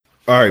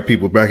All right,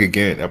 people, back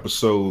again.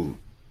 Episode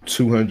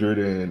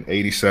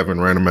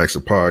 287 Random Acts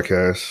of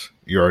Podcast.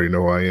 You already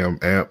know who I am,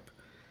 Amp.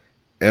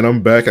 And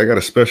I'm back. I got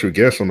a special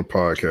guest on the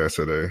podcast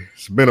today.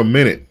 It's been a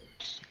minute.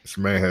 This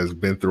man has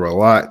been through a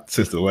lot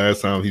since the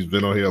last time he's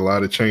been on here. A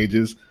lot of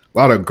changes, a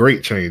lot of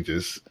great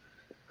changes,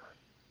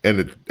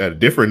 and a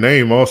different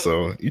name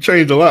also. You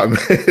changed a lot,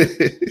 man.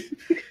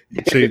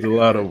 You changed a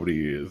lot over the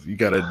years. You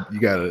got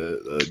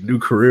a new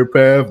career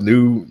path,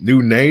 new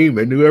name,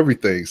 and new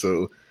everything.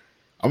 So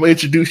I'm gonna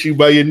introduce you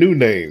by your new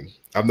name.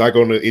 I'm not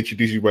gonna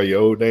introduce you by your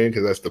old name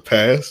because that's the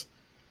past.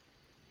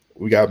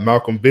 We got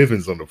Malcolm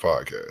Bivens on the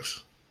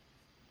podcast.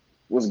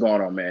 What's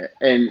going on, man?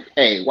 And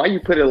hey, why you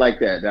put it like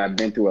that? That I've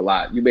been through a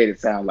lot. You made it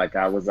sound like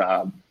I was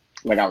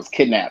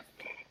kidnapped.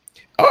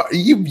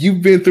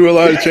 You've been through a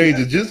lot of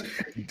changes. Just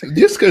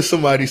because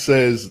somebody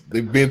says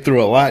they've been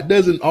through a lot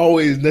doesn't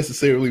always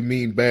necessarily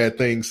mean bad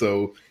things.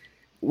 So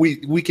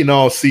we can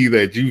all see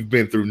that you've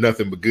been through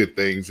nothing but good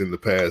things in the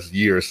past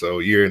year or so,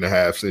 year and a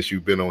half since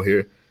you've been on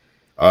here.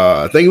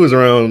 I think it was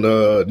around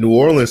New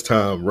Orleans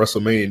time,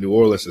 WrestleMania New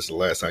Orleans is the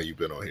last time you've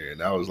been on here. And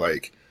that was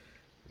like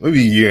maybe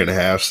a year and a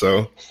half.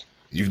 So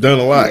you've done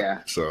a lot. Yeah.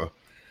 So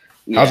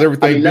how's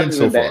everything been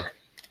so far?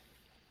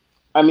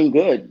 I mean,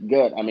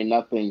 good. I mean,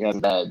 nothing as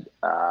bad,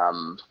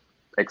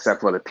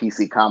 except for the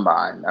PC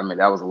Combine. I mean,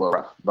 that was a little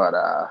rough. But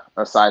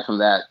aside from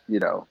that,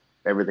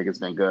 everything has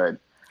been good.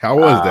 How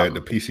was that,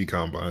 the PC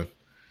Combine?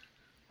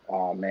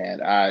 Oh, man.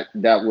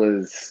 That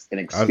was an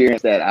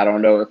experience that I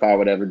don't know if I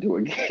would ever do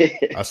again.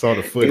 I saw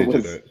the footage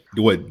of that.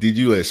 What, did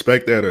you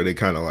expect that, or they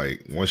kind of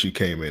like, once you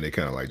came in, they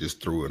kind of like just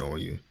threw it on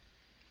you?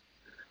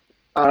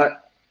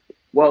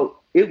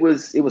 Well, it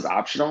was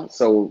optional.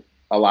 So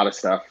a lot of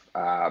stuff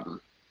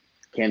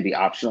can be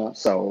optional.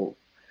 So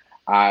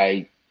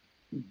I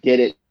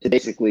did it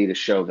basically to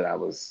show that I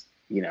was,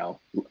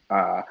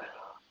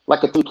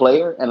 like a team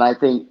player. And I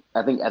think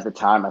at the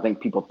time, I think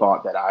people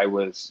thought that I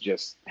was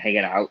just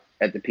hanging out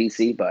at the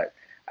PC, but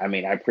I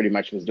mean, I pretty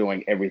much was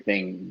doing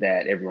everything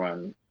that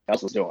everyone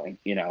else was doing,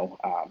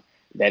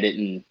 that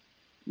didn't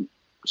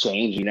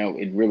change,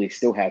 it really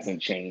still hasn't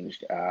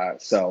changed.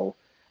 So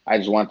I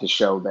just wanted to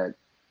show that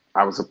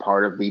I was a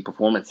part of the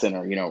performance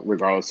center,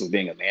 regardless of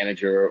being a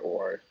manager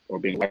or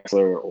being a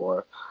wrestler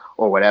or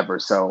whatever.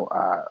 So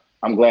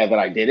I'm glad that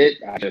I did it.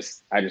 I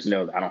just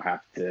know that I don't have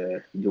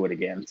to do it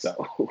again.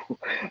 So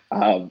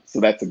so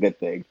that's a good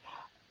thing.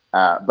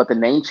 But the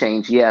name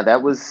change, yeah,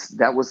 that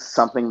was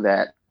something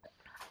that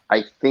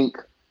I think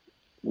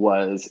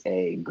was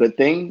a good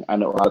thing. I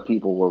know a lot of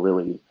people were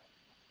really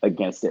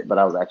against it, but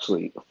I was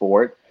actually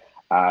for it.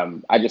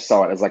 I just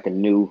saw it as like a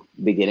new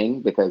beginning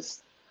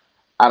because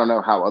I don't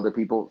know how other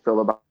people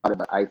feel about it,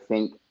 but I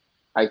think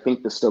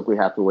the Stokely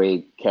Hathaway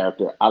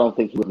character, I don't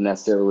think he would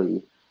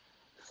necessarily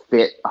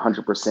fit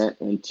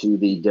 100% into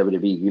the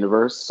WWE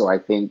universe. So I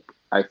think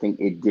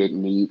it did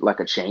need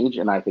like a change,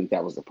 and I think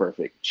that was the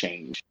perfect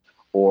change,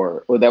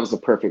 or that was the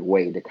perfect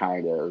way to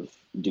kind of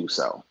do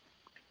so.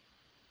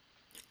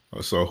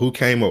 So who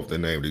came up with the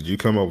name? Did you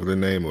come up with the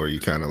name, or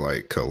you kind of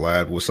like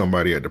collab with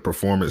somebody at the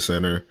Performance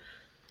Center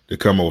to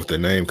come up with the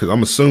name? Because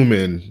I'm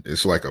assuming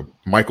it's like a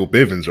Michael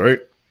Bivens, right?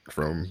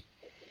 From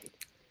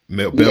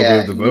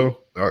Belleville DeVoe.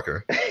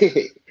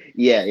 Okay.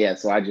 Yeah.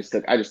 So I just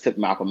took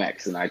Malcolm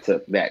X and I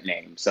took that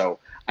name. So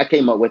I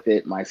came up with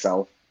it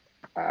myself.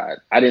 I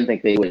didn't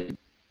think they would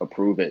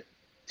approve it,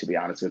 to be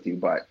honest with you,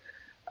 but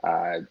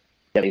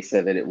they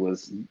said that it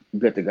was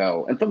good to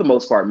go. And for the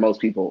most part,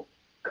 most people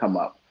come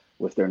up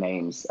with their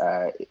names.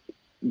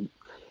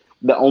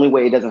 The only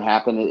way it doesn't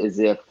happen is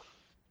if,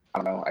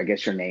 I don't know, I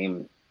guess your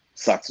name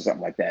sucks or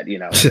something like that,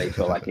 they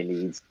feel like it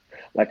needs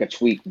like a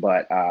tweak.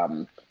 But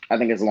I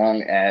think as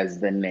long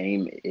as the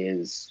name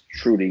is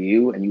true to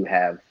you and you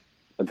have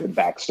a good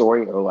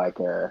backstory or like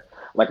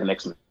an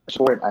explanation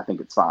for it, I think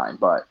it's fine.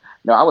 But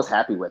no, I was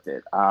happy with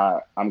it.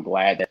 I'm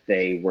glad that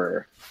they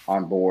were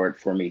on board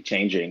for me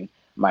changing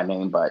my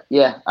name. But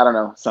yeah, I don't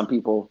know. Some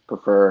people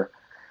prefer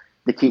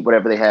to keep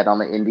whatever they had on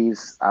the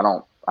indies. I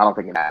don't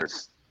think it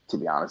matters, to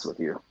be honest with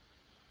you.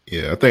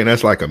 Yeah, I think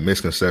that's like a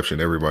misconception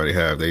everybody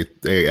have.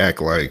 They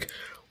act like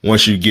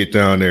once you get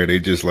down there, they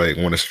just like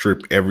want to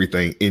strip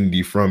everything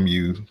indie from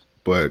you.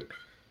 But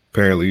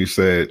apparently you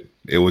said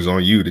it was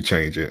on you to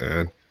change it.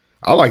 And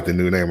I like the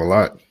new name a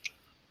lot.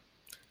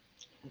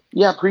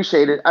 Yeah,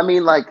 appreciate it. I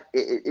mean, like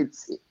it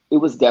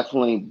was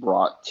definitely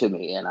brought to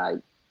me, and I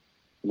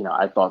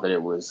thought that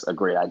it was a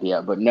great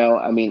idea. But no,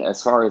 I mean,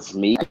 as far as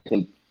me, I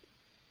think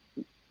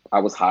I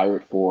was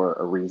hired for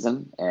a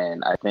reason,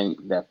 and I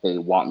think that they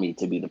want me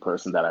to be the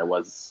person that I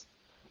was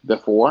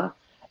before,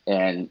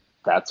 and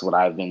that's what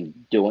I've been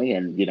doing,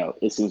 and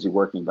it seems to be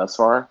working thus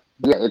far.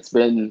 Yeah, it's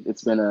been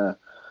an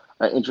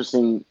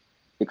interesting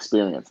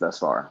experience thus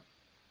far.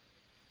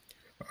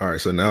 All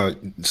right,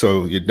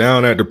 so you're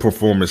down at the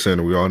Performance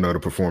Center. We all know the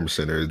Performance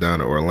Center is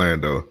down in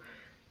Orlando.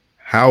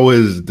 How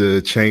is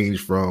the change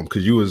from,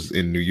 because you was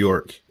in New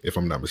York, if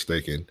I'm not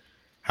mistaken,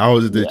 how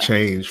is the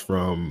change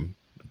from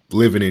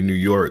living in New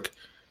York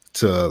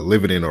to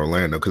living in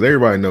Orlando? Because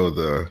everybody know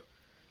the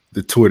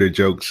the Twitter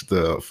jokes,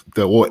 the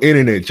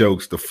internet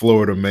jokes, the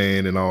Florida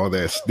man and all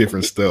that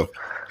different stuff.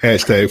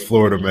 Hashtag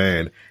Florida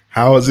man.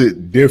 How is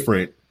it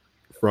different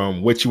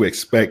from what you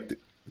expected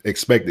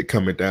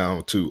coming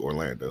down to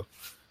Orlando?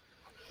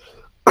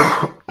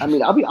 I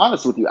mean, I'll be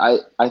honest with you.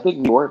 I think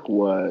New York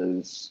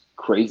was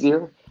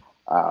crazier.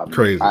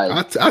 Crazy.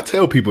 I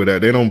tell people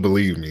that they don't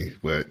believe me,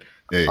 but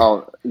hey.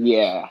 Oh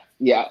yeah,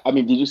 yeah. I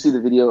mean, did you see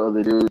the video of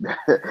the dude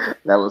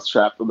that was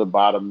trapped at the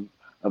bottom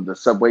of the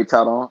subway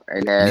tunnel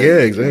and had Yeah,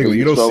 exactly.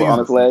 You don't see on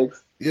his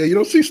legs? Yeah, you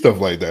don't see stuff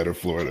like that in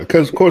Florida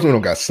because, of course, we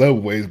don't got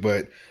subways,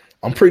 but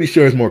I'm pretty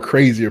sure it's more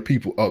crazier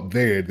people up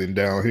there than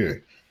down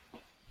here.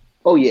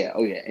 Oh yeah,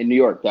 oh yeah. In New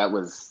York, that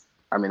was.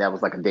 I mean, that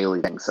was like a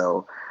daily thing.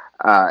 So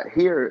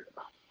here,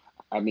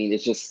 I mean,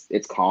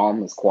 it's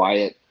calm, it's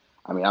quiet.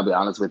 I mean, I'll be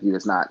honest with you,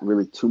 it's not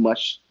really too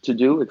much to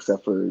do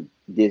except for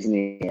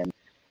Disney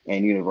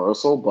and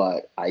Universal.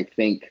 But I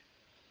think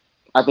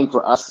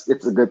for us,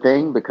 it's a good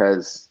thing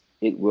because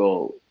it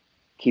will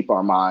keep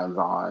our minds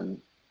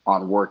on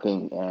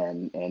working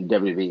and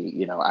WWE.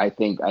 You know, I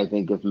think if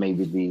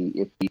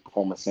the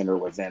performance center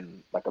was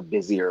in like a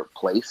busier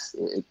place,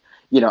 I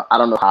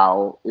don't know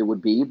how it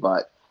would be,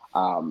 but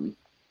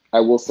I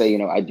will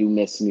say, I do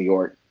miss New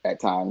York at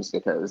times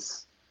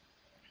because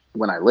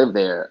when I lived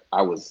there,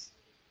 I was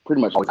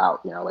pretty much always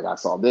out. Like I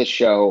saw this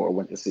show or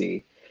went to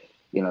see,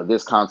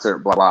 this concert,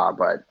 blah blah.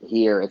 But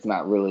here, it's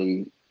not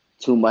really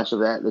too much of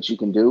that you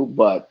can do.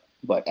 But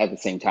at the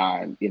same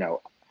time,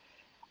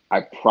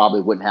 I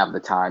probably wouldn't have the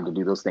time to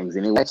do those things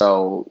anyway.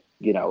 So,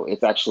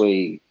 it's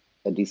actually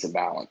a decent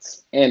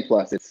balance. And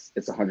plus, it's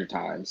 100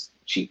 times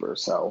cheaper.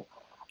 So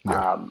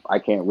I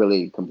can't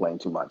really complain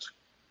too much.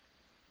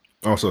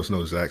 Also, it's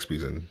no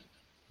Zaxby's in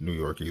New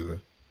York either.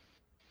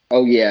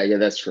 Oh yeah,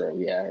 that's true.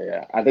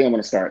 Yeah. I think I'm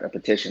gonna start a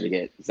petition to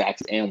get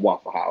Zaxby's and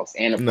Waffle House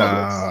and a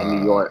Publix in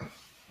New York.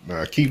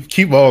 Nah,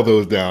 keep all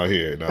those down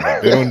here.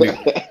 Nah, they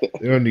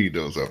don't need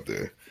those up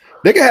there.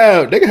 They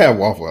can have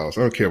Waffle House.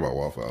 I don't care about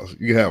Waffle House.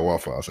 You can have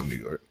Waffle House in New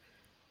York.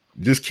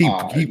 Just you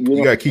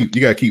gotta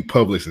keep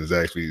Publix and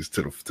Zaxby's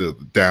to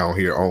down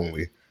here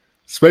only,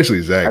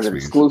 especially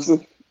Zaxby's.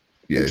 Exclusive.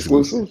 Yeah,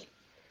 exclusive.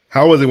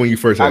 How was it when you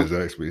first had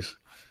Zaxby's?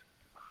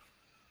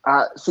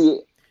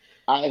 See,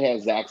 I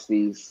had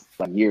Zaxby's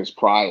like years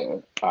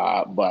prior,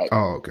 but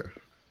oh, okay.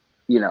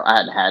 I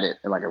hadn't had it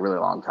in like a really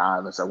long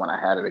time, and so when I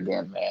had it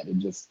again, man, it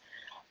just,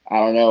 I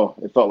don't know,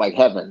 it felt like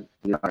heaven.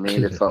 You know what I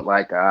mean? It felt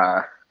like,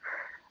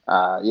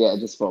 it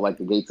just felt like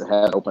the gates of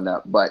heaven opened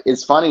up. But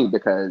it's funny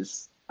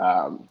because,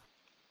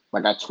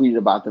 like I tweeted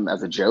about them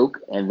as a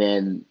joke, and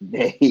then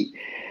they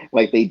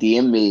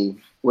DM'd me.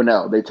 Well,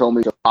 no, they told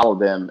me to follow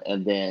them,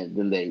 and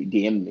then they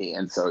DM'd me,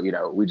 and so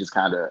we just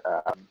kind of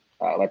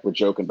like we're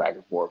joking back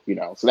and forth,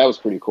 So that was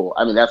pretty cool.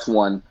 I mean, that's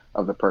one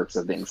of the perks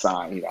of being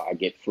signed. I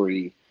get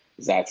free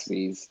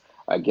Zaxby's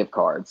gift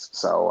cards,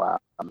 so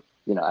I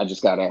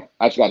just gotta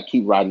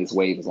keep riding this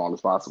wave as long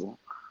as possible.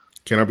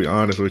 Can I be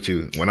honest with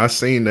you? When I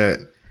seen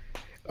Zaxby's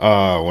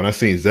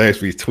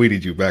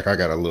tweeted you back, I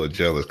got a little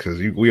jealous because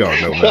we all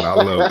know, man,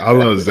 I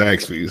love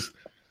Zaxby's.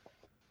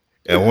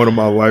 And one of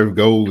my life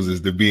goals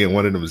is to be in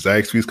one of them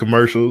Zaxby's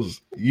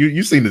commercials.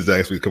 You seen the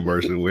Zaxby's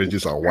commercial where it's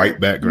just a white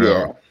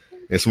background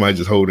and somebody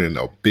just holding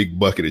a big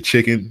bucket of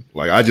chicken.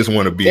 Like I just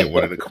want to be in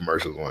one of the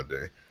commercials one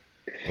day.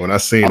 When I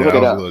seen it, I was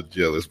a little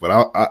jealous, but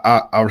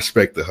I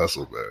respect the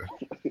hustle, man.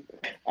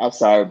 I'm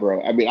sorry,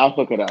 bro. I mean, I'll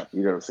hook it up.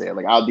 You know what I'm saying?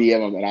 Like I'll DM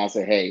them and I'll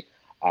say, hey,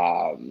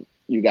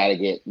 you got to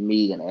get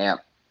me and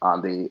Amp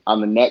on the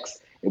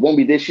next. It won't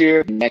be this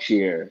year. Next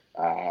year,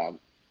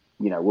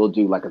 we'll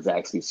do like a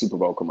Zaxby's Super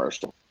Bowl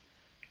commercial.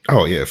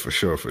 Oh yeah, for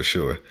sure.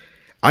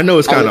 I know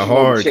it's kind of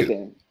hard.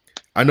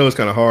 I know it's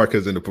kind of hard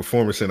because in the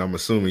performance center, I'm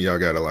assuming y'all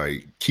gotta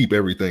like keep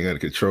everything under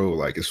control,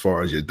 like as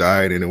far as your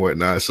diet and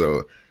whatnot.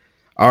 So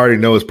I already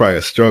know it's probably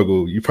a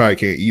struggle. You probably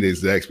can't eat at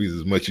Zaxby's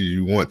as much as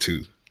you want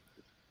to.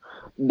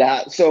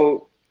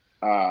 So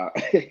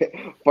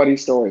funny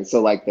story.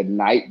 So like the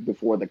night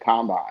before the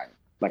combine,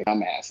 like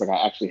I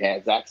actually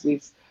had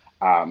Zaxby's.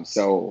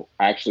 So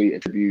I actually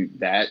attribute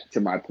that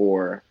to my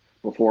poor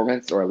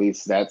performance, or at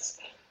least that's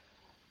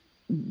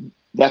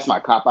my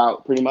cop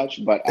out pretty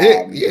much. But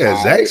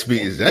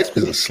Zaxby's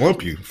will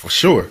slump you for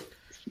sure.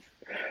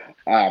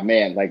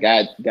 Man, like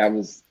that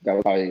was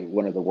probably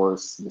one of the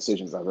worst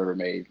decisions I've ever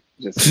made,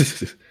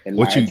 just in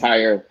my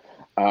entire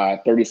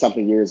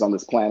 30-something years on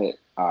this planet.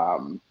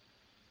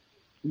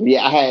 But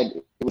yeah,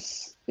 it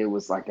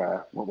was like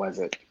what was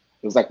it?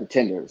 It was like the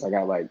tenders. I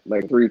got like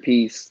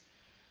 3-piece,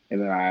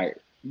 and then I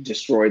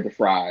destroyed the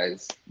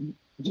fries,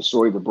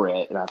 destroyed the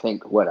bread, and I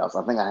think what else?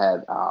 I think I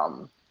had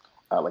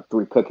like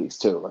 3 cookies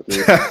too. Like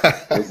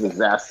it was a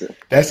disaster.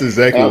 That's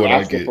exactly what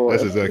I get.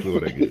 That's exactly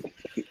what I get.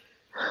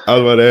 I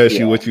was about to ask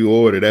you what you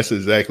ordered. That's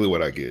exactly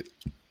what I get.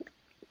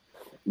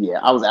 Yeah,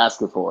 I was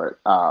asking for it.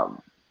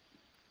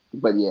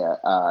 But yeah,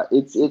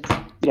 it's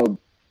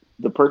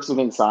the perks of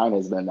being signed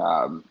has been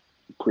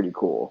pretty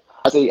cool.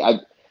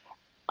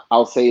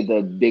 I'll say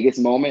the biggest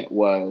moment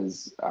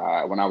was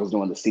when I was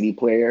doing the CD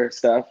player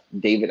stuff.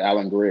 David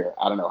Allen Greer,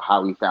 I don't know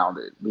how he found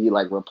it. He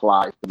like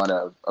replied to one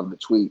of the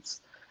tweets,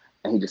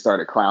 and he just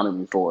started clowning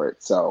me for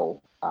it.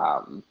 So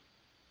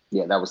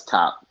yeah, that was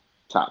top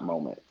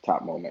moment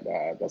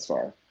thus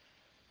far.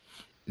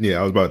 Yeah,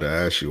 I was about to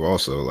ask you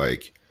also,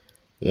 like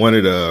one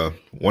of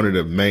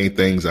the main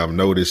things I've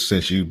noticed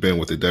since you've been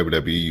with the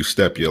WWE, you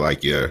step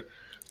your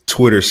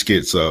Twitter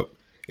skits up.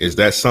 Is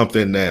that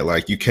something that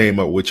like you came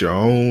up with your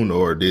own,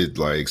 or did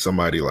like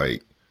somebody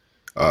like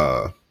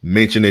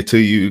mention it to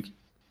you?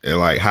 And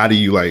like, how do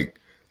you like?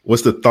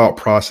 What's the thought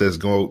process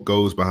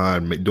goes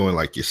behind doing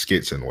like your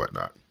skits and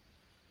whatnot?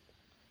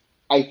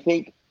 I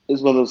think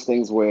it's one of those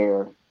things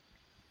where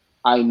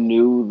I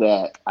knew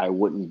that I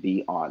wouldn't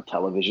be on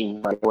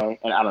television right away.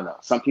 And I don't know,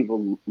 some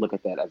people look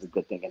at that as a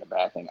good thing and a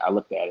bad thing. I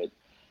looked at it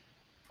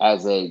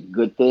as a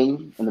good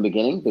thing in the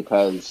beginning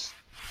because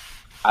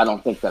I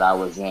don't think that I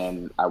was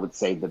in, I would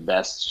say, the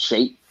best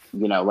shape.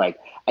 Like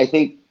I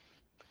think,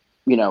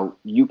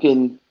 you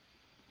can,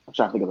 I'm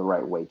trying to think of the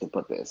right way to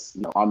put this.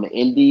 On the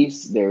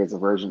indies, there is a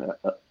version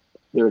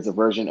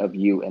of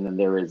you, and then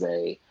there is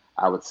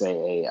I would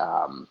say,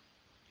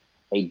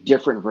 a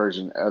different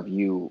version of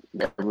you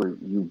wherever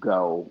you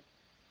go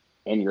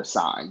in your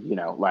sign.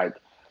 Like,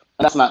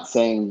 and that's not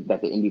saying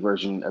that the indie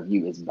version of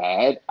you is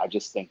bad. I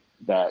just think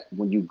that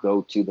when you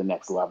go to the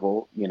next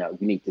level, you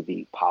need to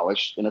be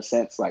polished in a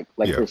sense. Like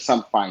Yeah, there's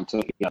some fine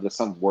tuning, there's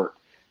some work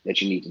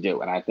that you need to do.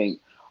 And I think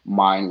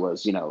mine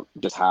was,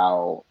 just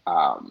how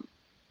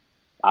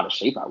out of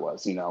shape I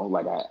was,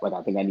 like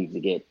I think I need to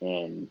get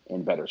in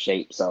better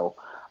shape. So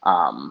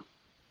um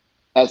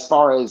as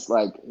far as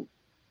like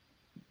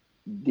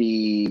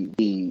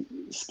the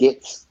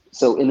skits,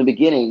 so in the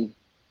beginning,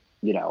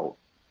 you know,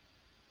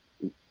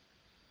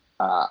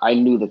 I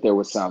knew that there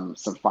was some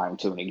fine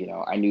tuning.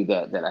 I knew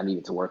that I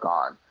needed to work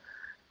on,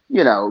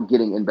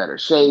 getting in better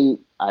shape.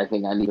 I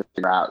think I need to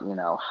figure out,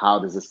 how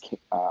does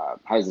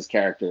this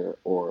character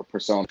or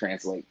persona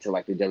translate to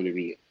like the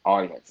WWE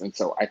audience? And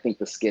so I think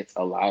the skits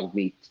allowed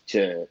me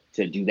to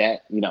do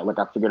that. Like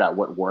I figured out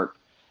what worked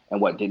and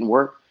what didn't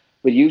work.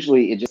 But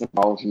usually it just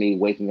involves me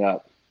waking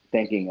up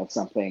thinking of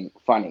something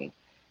funny,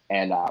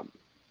 and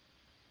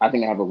I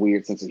think I have a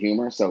weird sense of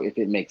humor. So if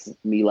it makes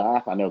me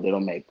laugh, I know that'll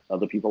make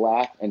other people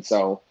laugh. And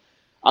so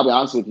I'll be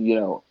honest with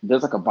you,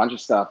 there's like a bunch of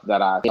stuff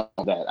that I film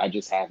that I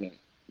just haven't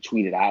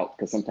tweeted out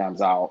because sometimes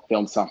I'll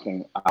film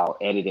something, I'll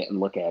edit it and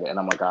look at it, and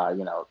I'm like,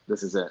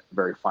 this isn't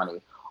very funny,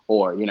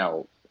 or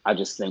I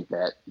just think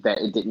that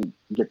it didn't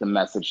get the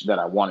message that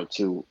I wanted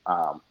to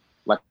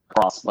like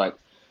across. But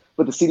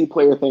the CD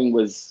player thing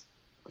was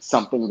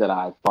something that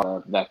I thought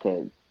of that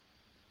could,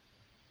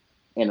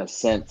 in a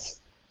sense,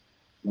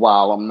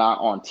 while I'm not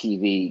on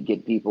TV,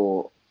 get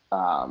people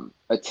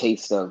a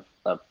taste of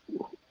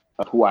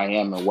who I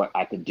am and what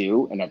I could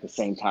do, and at the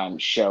same time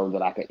show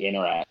that I could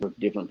interact with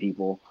different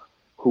people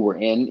who were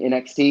in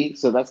NXT.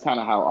 So that's kind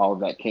of how all of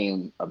that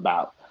came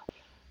about.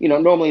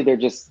 Normally they're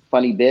just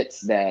funny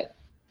bits that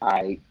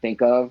I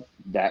think of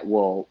that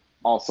will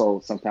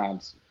also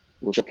sometimes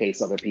will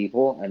showcase other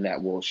people and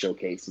that will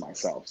showcase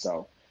myself.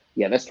 So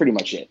yeah, that's pretty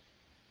much it.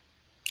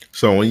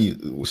 So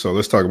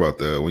let's talk about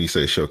the when you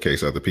say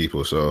showcase other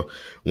people. So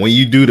when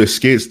you do the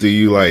skits, do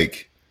you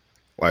like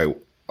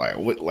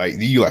what like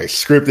do you like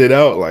script it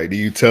out? Like do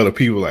you tell the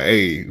people like,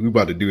 hey, we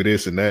about to do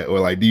this and that, or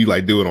like do you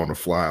like do it on the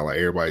fly? Like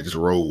everybody just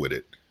roll with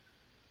it?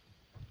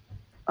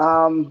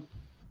 Um,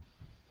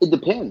 it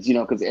depends,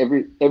 because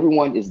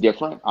everyone is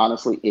different.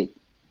 Honestly,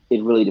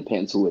 it really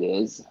depends who it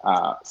is.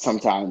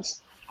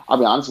 Sometimes, I'll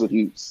be honest with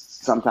you.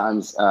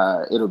 Sometimes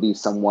it'll be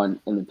someone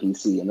in the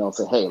PC, and they'll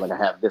say, "Hey, like I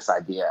have this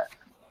idea,"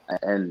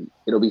 and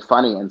it'll be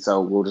funny, and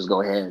so we'll just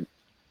go ahead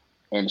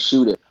and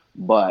shoot it.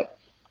 But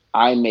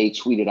I may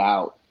tweet it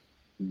out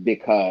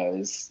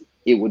because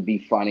it would be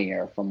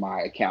funnier from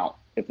my account,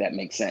 if that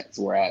makes sense.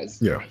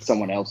 Whereas Yeah.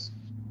 someone else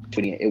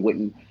tweeting it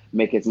wouldn't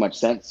make as much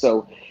sense.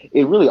 So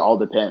it really all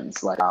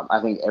depends. Like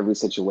I think every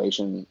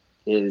situation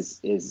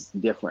is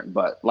different.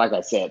 But like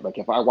I said, like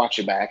if I watch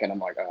it back and I'm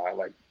like,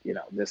 like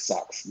this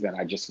sucks, then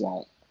I just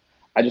won't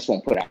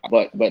put it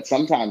out. But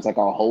sometimes like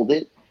I'll hold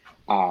it.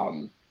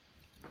 Um,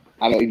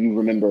 I don't know if you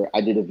remember,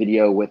 I did a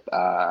video with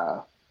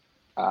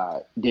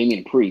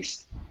Damian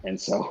Priest, and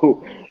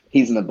so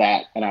he's in the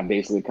back, and I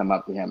basically come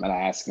up to him and I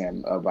ask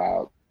him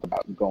about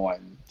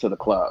going to the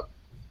club,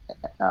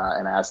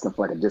 and I asked him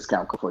for like a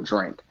discount for a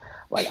drink.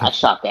 Like I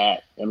shot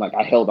that, and like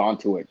I held on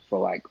to it for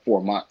like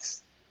 4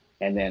 months,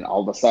 and then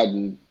all of a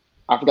sudden,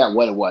 I forgot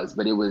what it was,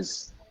 but it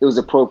was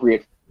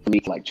appropriate for me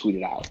to like tweet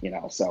it out,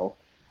 So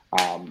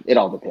it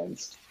all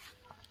depends.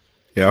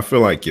 Yeah, I feel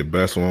like your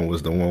best one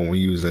was the one when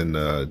you was in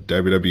the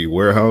WWE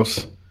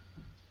warehouse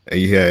and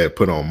you had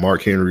put on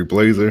Mark Henry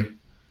Blazer.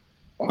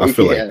 Oh I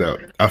feel like yeah,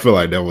 that. I feel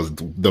like that was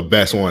the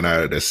best one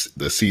out of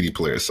the CD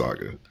player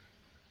saga.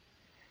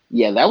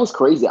 yeah, that was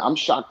crazy. I'm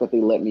shocked that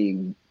they let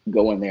me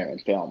go in there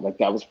and film. Like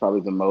that was probably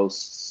the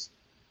most,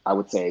 I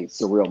would say,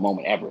 surreal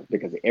moment ever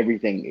because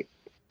everything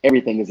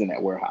is in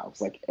that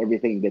warehouse. Like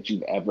everything that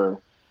you've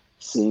ever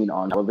seen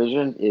on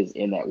television is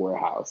in that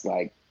warehouse.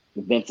 Like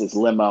Vince's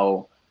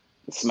limo,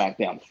 the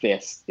SmackDown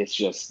fist. It's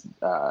just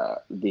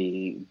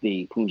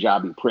the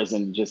Punjabi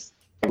prison. Just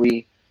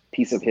every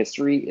piece of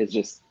history is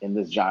just in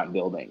this giant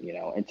building, you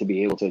know, and to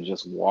be able to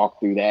just walk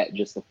through that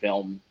just to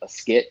film a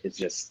skit is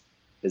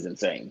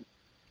insane.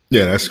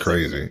 Yeah, that's Insane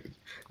to me. crazy.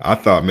 I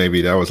thought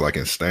maybe that was like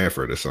in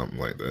Stanford or something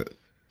like that.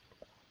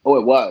 Oh,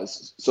 it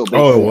was. So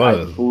Oh, it basically, I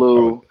was. Oh,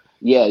 flew.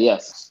 Yeah,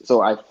 yes.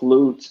 So I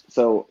flew.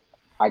 So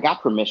I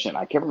got permission.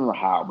 I can't remember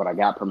how, but I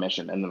got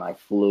permission, and then I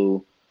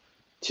flew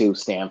to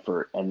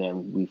Stanford, and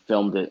then we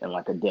filmed it in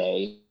like a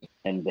day,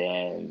 and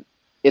then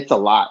it's a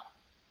lot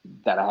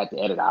that I had to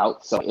edit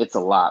out. So it's a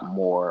lot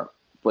more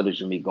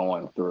footage of me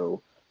going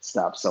through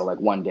stuff. So like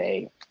one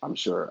day, I'm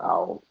sure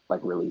I'll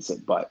like release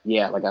it. But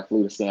yeah, like I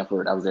flew to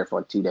Stanford. I was there for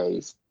like 2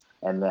 days,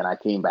 and then I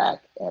came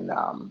back, and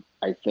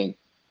I think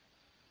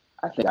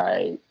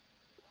I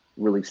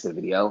released the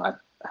video. I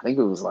think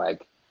it was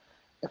like,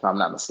 if I'm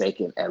not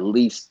mistaken, at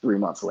least 3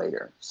 months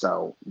later.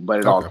 So, but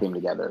it all okay. came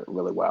together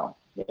really well.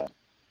 Yeah.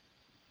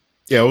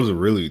 Yeah, it was a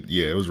really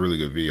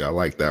good video. I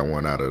like that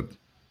one out of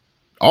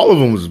all of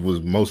them was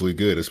mostly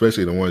good,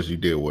 especially the ones you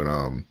did with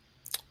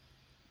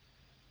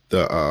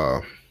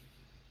the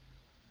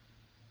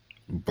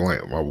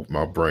blank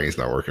my brain's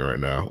not working right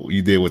now.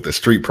 You did with the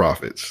Street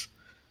Profits.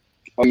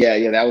 Oh yeah,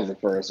 yeah, that was the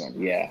first one.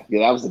 Yeah, yeah,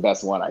 that was the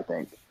best one, I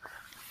think.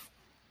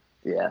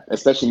 Yeah,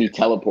 especially me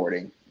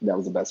teleporting. That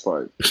was the best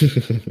part.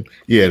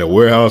 Yeah, the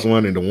warehouse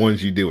one and the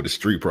ones you did with the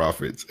Street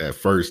Profits at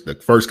first. The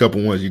first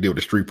couple ones you did with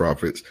the Street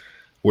Profits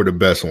were the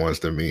best ones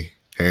to me,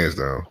 hands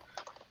down.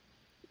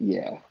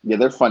 Yeah, yeah,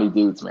 they're funny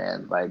dudes,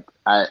 man. Like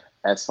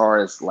as far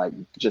as like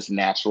just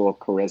natural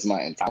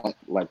charisma and talent,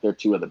 like they're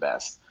two of the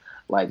best.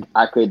 Like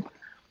I could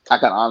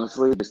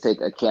honestly just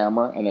take a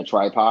camera and a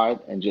tripod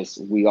and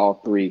just we all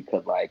three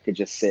could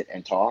just sit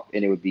and talk,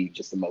 and it would be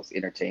just the most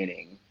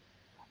entertaining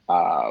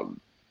um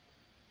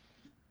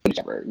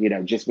ever, you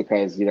know, just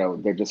because, you know,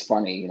 they're just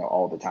funny, you know,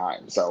 all the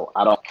time. So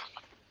I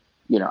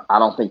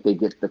don't think they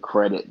get the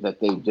credit that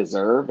they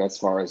deserve as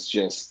far as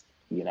just,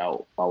 you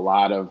know, a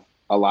lot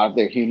of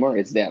their humor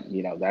is them.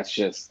 You know, that's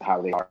just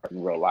how they are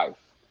in real life.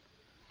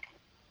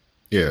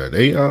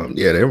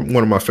 They're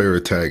one of my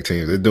favorite tag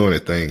teams. They're doing a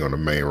thing on the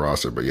main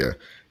roster, but yeah,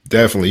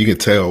 definitely you can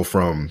tell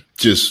from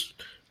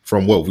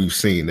what we've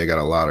seen, they got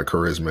a lot of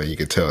charisma. You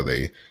can tell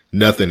they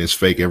nothing is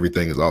fake,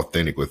 everything is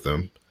authentic with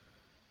them.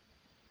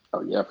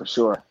 Oh yeah, for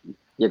sure.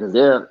 Yeah, because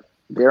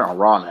they're on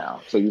Raw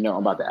now. So you know,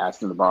 I'm about to ask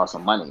them to borrow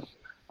some money.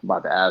 I'm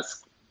about to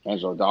ask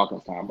Angelo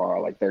Dawkins to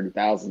borrow like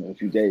 30,000 in a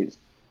few days.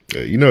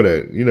 Yeah, you know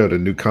the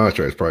new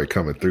contract's probably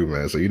coming through,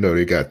 man. So they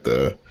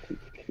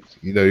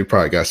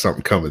probably got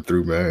something coming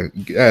through, man.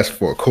 You can ask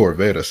for a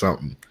Corvette or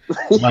something.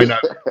 Might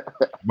not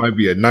might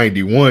be a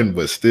 91,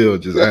 but still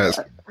just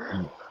ask.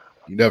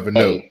 You never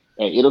know.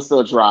 Hey, it'll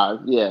still drive.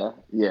 Yeah,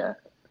 yeah.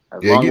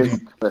 As Yeah, long get as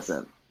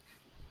listen,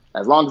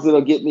 as long as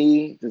it'll get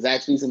me to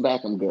Zaxby's and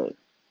back, I'm good.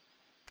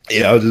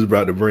 Yeah, I was just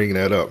about to bring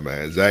that up,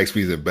 man.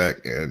 Zaxby's and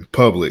back and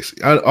Publix.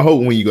 I hope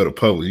when you go to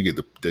Publix, you get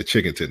the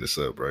chicken tender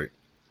sub, right?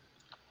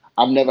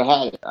 I've never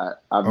had it.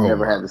 I've Oh never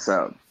my! had the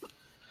sub.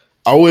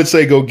 I would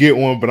say go get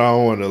one, but I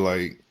don't want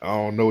to I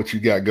don't know what you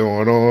got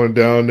going on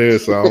down there,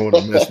 so I don't want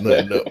to mess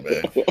nothing up,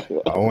 man.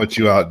 I want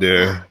you out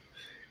there.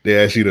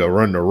 They ask you to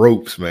run the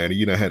ropes, man.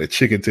 You know, had a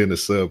chicken tender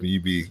sub, and you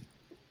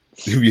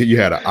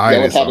had an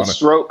Y'all would itis have a on it.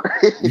 stroke.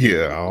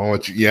 Yeah, I don't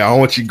want you. Yeah, I don't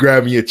want you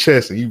grabbing your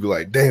chest, and you be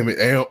like, "Damn it,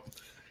 Amp,"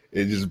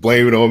 and just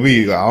blame it on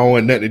me. Like, I don't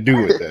want nothing to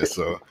do with that.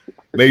 So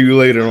maybe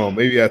later on,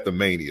 maybe after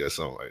Mania or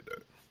something like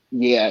that.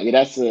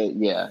 That's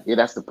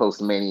the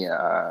post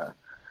mania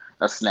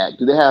a snack.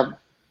 Do they have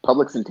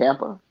Publix in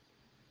Tampa?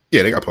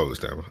 Yeah, they got Publix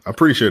Tampa. I'm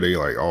pretty sure they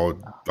like all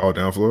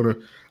down Florida.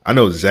 I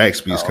know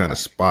Zaxby is Oh, kind of okay.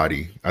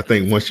 spotty. I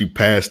think once you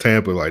pass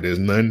Tampa, like there's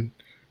none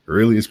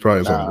really. It's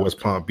probably from Uh, West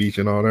Palm Beach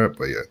and all that.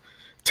 But yeah,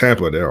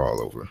 Tampa, they're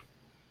all over.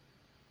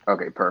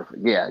 okay,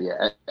 perfect. Yeah,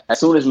 yeah. As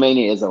soon as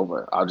Mania is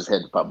over, I'll just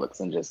head to Publix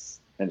and just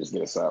get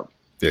a sub.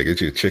 Yeah,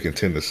 get you a chicken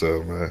tender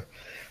sub, man.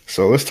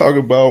 So let's talk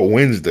about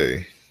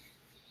Wednesday.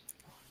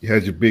 You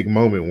had your big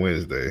moment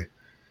Wednesday.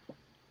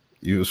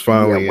 You was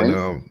Yeah, finally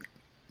in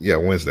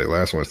Wednesday,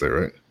 last Wednesday,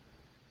 right?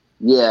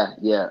 yeah,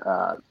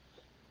 yeah.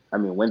 I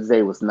mean,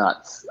 Wednesday was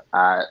nuts.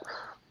 I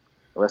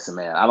Listen,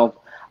 man. I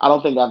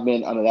don't think I've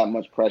been under that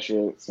much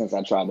pressure since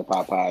I tried the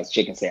Popeyes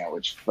chicken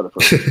sandwich for the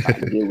first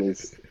time.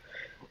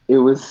 It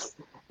was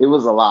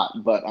a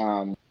lot, but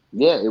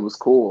yeah, it was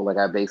cool. Like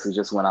I basically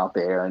just went out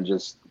there and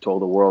just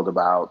told the world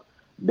about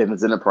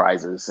Bivens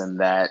Enterprises and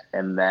that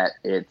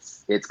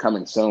it's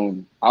coming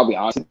soon. I'll be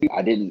honest with you,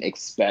 I didn't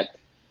expect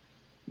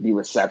the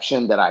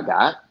reception that I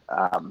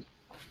got.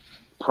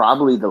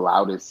 Probably the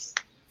loudest,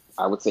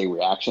 I would say,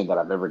 reaction that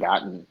I've ever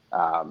gotten,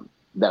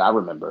 that I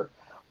remember.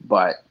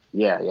 But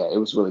yeah, yeah, it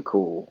was really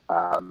cool.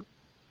 I'm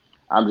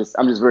just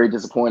very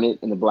disappointed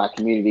in the black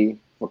community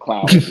for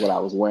clowning what I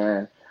was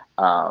wearing.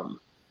 Um,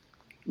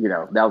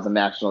 that was a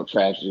national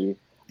tragedy.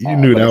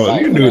 But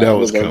aside You from knew that that, it was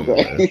was coming,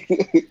 man.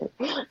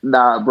 everything.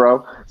 Nah,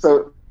 bro.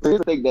 So here's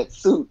the thing: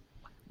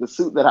 the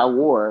suit that I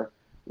wore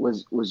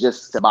was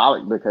just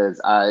symbolic because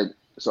I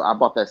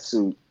bought that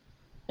suit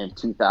in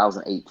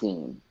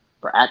 2018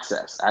 for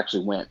Access. I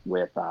actually went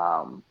with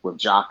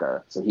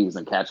Jaka, so he was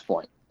in Catch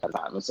Point. at the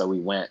time, and so we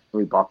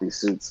bought these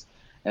suits,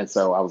 and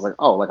so I was like,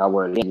 oh, like I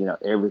wear it again,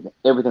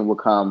 everything will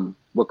come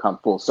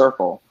full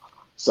circle.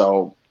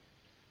 So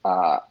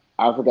I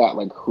forgot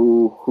like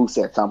who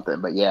said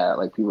something, but yeah,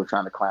 like people were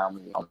trying to clown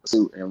me on the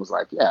suit, and it was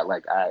like, yeah,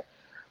 like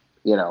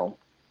you know,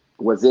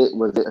 was it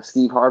a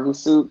Steve Harvey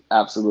suit?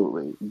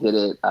 Absolutely. Did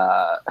it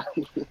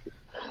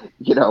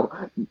you know,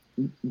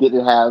 did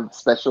it have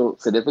special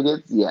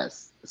significance?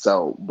 Yes.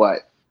 So,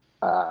 but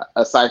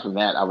aside from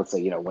that, I would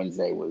say,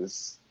 Wednesday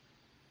was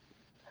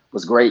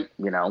great,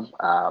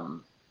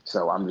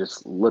 so I'm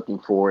just looking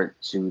forward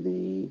to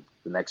the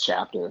next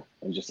chapter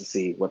and just to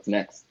see what's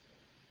next.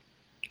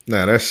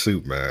 Nah, that's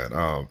suit,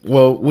 man.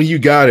 Well, when you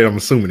got it, I'm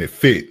assuming it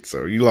fit.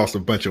 So you lost a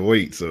bunch of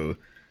weight, so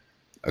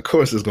of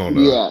course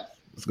Yeah.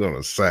 it's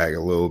gonna sag a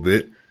little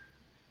bit.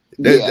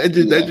 Yeah.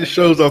 That just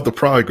shows off the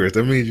progress.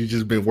 That means you've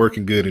just been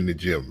working good in the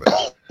gym, man.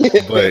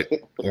 But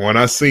when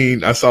I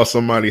saw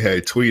somebody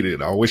had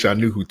tweeted, I wish I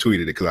knew who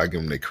tweeted it because I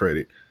give them the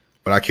credit,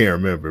 but I can't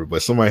remember.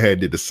 But somebody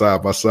did the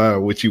side by side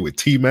with you with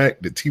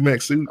T-Mac, the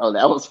T-Mac suit. Oh,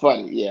 that was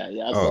funny. Yeah,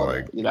 I saw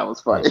that. Yeah, that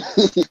was funny.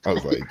 I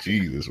was like,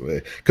 Jesus,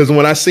 man. Because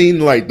when I seen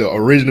like the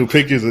original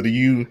pictures of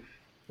you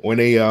when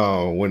they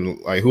when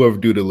like whoever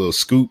do the little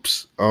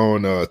scoops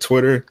on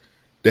Twitter,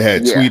 they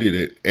had tweeted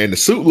it, and the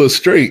suit looked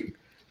straight.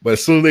 But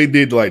as soon as they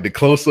did like the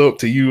close up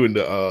to you and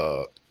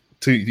the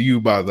to you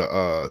by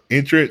the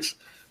entrance,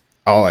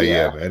 I was like,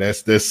 yeah, man,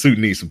 that suit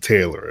needs some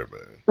tailoring,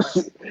 man.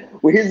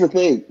 Well, here's the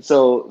thing.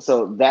 So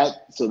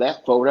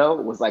that photo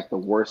was like the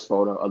worst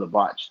photo of the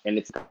bunch, and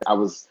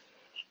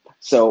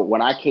so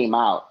when I came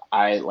out,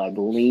 I like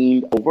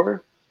leaned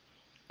over,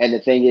 and the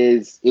thing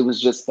is, it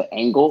was just the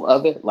angle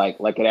of it, like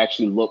it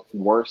actually looked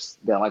worse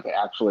than like it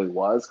actually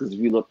was. Because if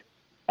you look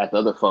at the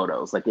other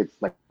photos, like it's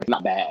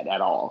not bad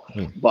at all.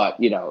 But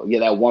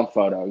that one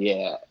photo,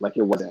 like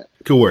it wasn't.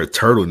 You could wear a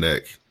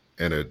turtleneck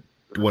and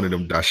one of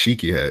them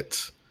dashiki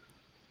hats.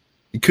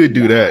 You could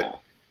do that.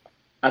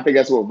 I think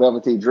that's what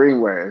Velveteen Dream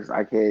wears.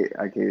 I can't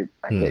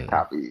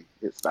copy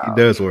his style. He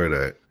does wear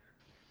that.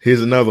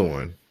 Here's another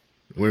one.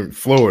 We're in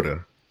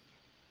Florida.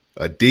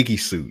 A Dickie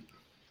suit.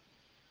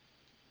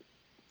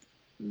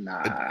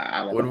 Nah,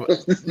 I don't know.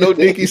 No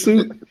Dickie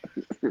suit?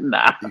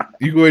 Nah.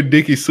 You go wear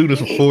Dickie suit as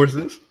some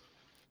forces?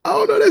 I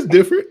don't know. That's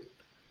different.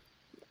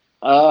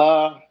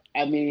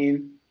 I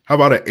mean, how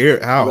about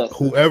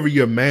whoever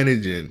you're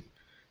managing?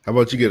 How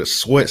about you get a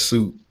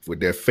sweatsuit with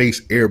their face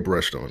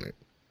airbrushed on it?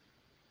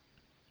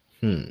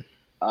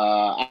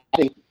 I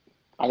think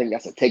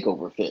that's a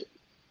takeover fit.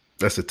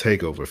 That's a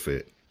takeover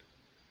fit.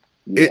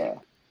 Yeah,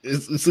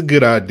 it's a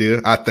good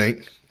idea. I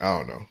think. I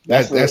don't know.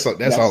 That's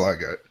all I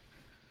got.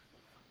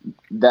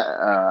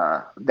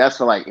 That's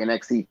for like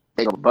NXT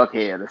takeover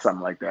Buckhead or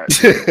something like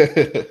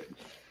that.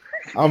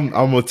 I'm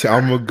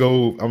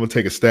gonna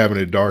take a stab in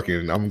the dark,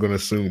 and I'm gonna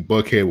assume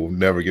Buckhead will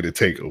never get a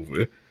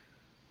takeover.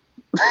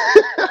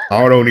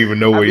 I don't even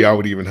know where y'all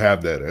would even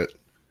have that at.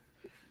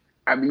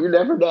 I mean, you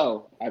never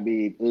know. I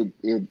mean,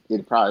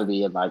 it'd probably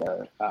be in like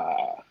a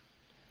I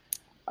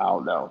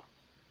don't know,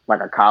 like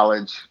a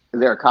college.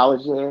 Is there a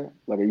college there?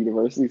 Like a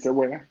university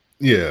somewhere?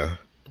 Yeah.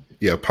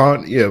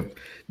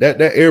 That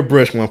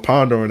airbrush one,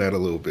 ponder on that a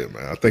little bit,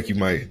 man. I think you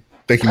might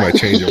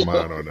change your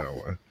mind on that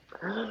one.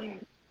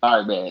 All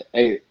right, man.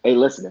 Hey,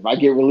 listen. If I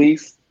get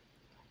released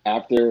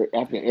after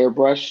an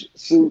airbrush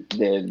suit,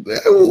 then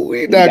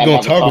we're not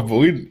gonna talk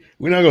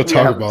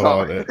about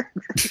all that.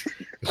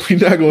 We're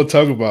not gonna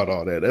talk about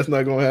all that. That's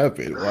not gonna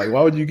happen. Like,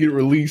 why would you get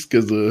released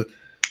because of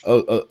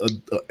a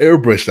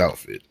airbrush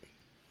outfit?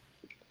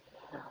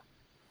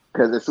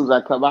 Because as soon as I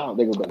come out,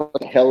 they're gonna be like,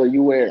 "What the hell are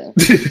you wearing?"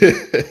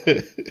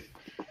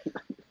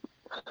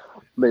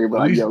 They're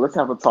like, "Yo, let's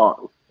have a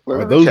talk."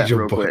 Are those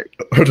jabos?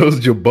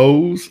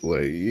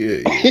 Like, yeah,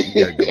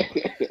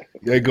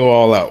 you gotta go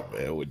all out,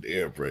 man, with the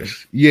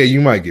airbrush. Yeah,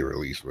 you might get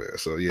released, man.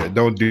 So yeah,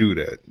 don't do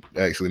that.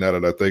 Actually, now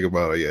that I think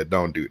about it,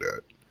 don't do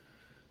that.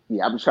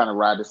 Yeah, I'm just trying to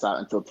ride this out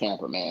until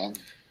Tampa, man.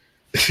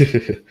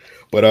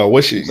 But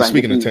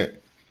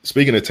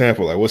speaking of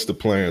Tampa, like, what's the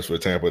plans for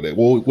Tampa?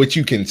 What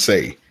you can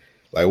say,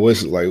 like,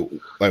 what's like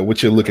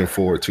what you're looking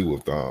forward to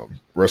with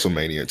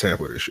WrestleMania in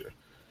Tampa this year?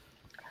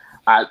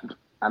 I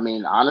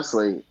mean,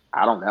 honestly,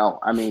 I don't know.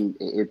 I mean,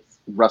 it's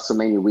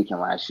WrestleMania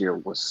weekend last year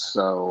was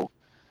so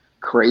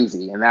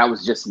crazy, and that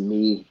was just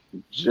me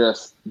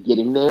just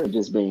getting there,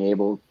 just being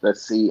able to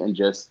see and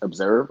just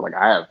observe. Like,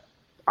 I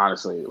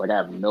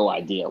have no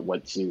idea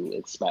what to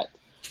expect.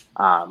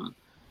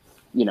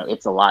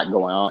 It's a lot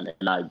going on,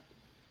 and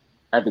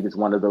I think it's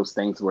one of those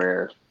things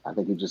where I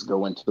think you just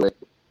go into it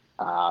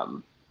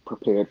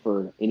prepared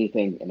for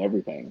anything and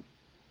everything.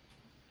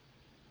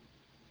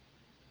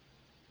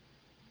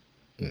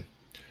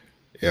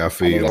 Yeah, I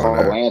feel you on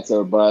that. that.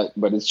 Answer, but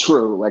it's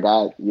true. Like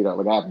I have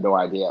no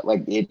idea.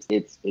 Like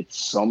it's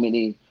so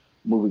many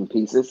moving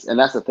pieces, and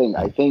that's the thing.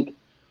 I think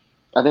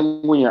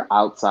when you're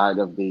outside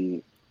of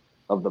the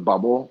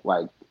bubble,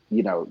 like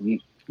you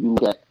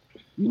look at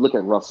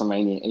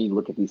WrestleMania and you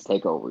look at these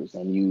takeovers,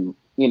 and you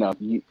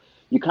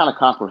kind of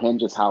comprehend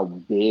just how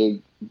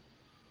big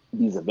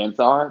these events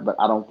are. But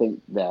I don't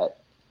think that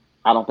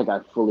I don't think I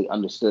fully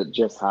understood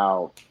just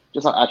how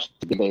actually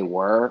big they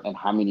were and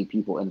how many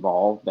people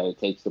involved that it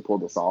takes to pull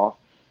this off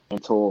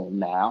until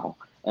now.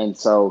 And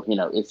so,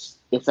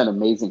 it's an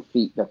amazing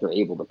feat that they're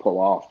able to pull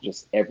off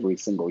just every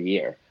single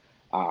year.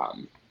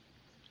 Um,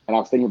 and I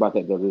was thinking about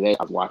that the other day.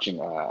 I was watching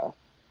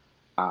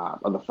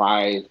of the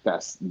Fire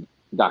Fest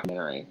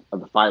documentary, of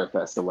the Fire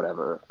Fest or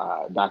whatever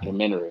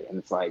documentary, and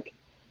it's like,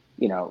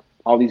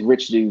 all these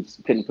rich dudes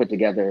couldn't put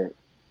together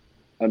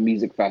a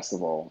music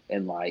festival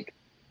in like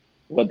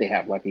what they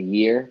have like a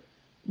year,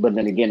 but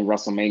then again,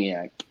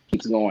 WrestleMania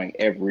keeps going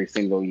every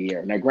single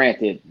year. Now,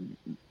 granted,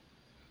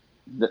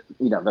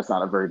 that's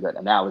not a very good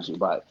analogy,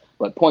 but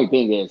point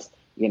being is,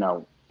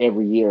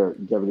 every year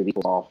WWE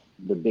pulls off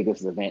the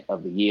biggest event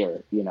of the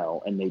year,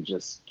 and they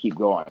just keep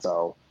going.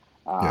 So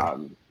Yeah.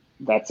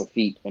 that's a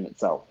feat in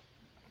itself.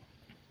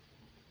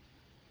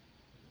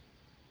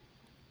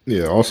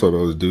 Yeah. Also,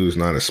 those dudes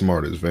not as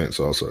smart as Vince.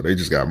 Also, they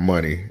just got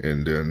money,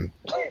 and then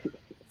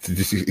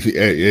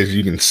as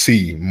you can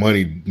see,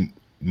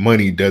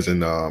 money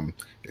doesn't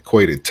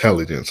equate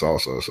intelligence.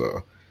 Also,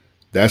 so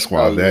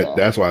Oh yeah.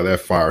 that's why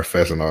that Fire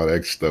Fest and all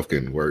that stuff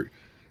couldn't work.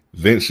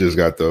 Vince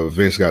got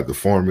the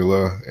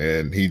formula,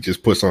 and he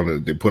just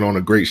they put on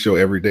a great show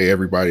every day.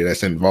 Everybody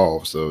that's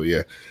involved. So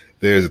yeah,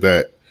 there's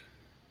that.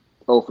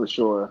 Oh, for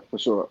sure, for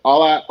sure.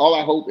 All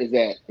I hope is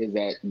that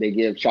they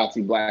give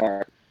Shotzi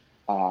Blackheart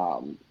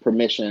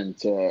permission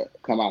to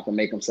come out and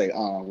make them say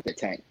with the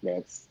tank.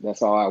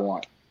 That's all I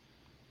want.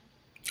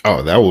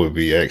 Oh, that would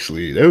be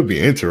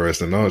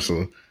interesting.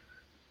 Also,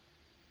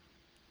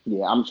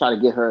 Yeah, I'm trying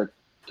to get her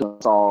to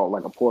install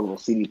like a portable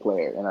CD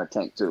player in her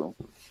tank too.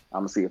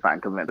 I'm gonna see if I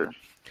can convince her.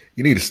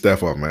 you need to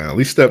step up, man. At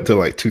least step to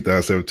like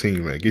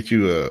 2017, man. Get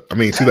you I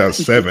mean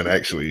 2007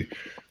 actually.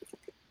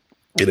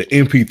 Get an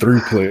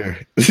MP3 player.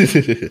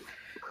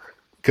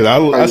 Cause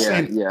Oh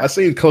yeah, I yeah.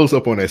 seen close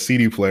up on that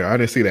CD player. I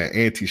didn't see that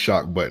anti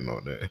shock button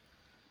on there.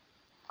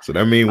 So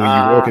that means when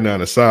you're Uh walking down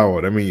the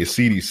sidewalk, that means your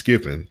CD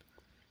skipping.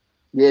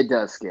 yeah, it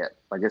does skip.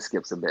 Like it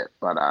skips a bit.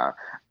 But I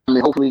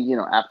mean hopefully,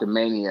 after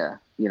Mania,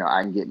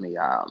 I can get me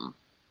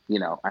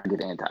I can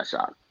get an anti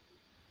shock.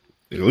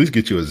 At least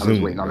get you a I'm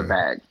just waiting Zoom, on the man.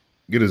 bag.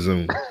 Get a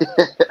Zoom.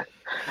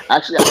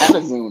 Actually, I have a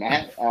Zune.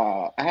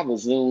 I have a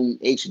Zune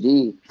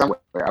HD somewhere.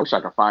 I wish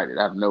I could find it.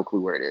 I have no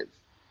clue where it is.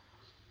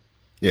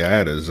 Yeah, I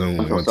had a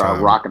I'm Zoom gonna one start time.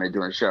 rocking it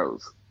during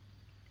shows.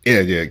 Yeah,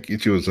 yeah,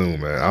 get you a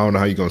Zoom, man. I don't know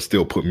how you gonna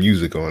still put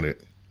music on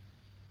it.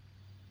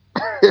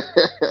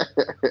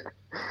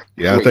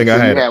 Yeah, I Wait, think so I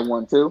you had had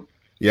one too?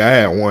 yeah, I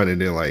had one,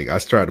 and then like I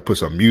tried to put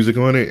some music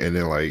on it, and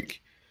then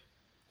like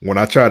when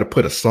I tried to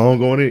put a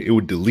song on it, it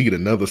would delete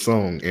another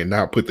song and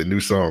not put the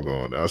new song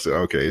on. I said,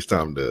 okay, it's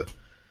time to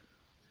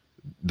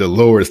the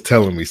Lord is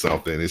telling me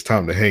something. It's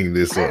time to hang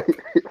this up.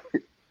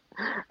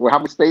 Well, how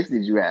much space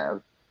did you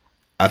have?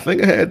 I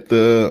think I had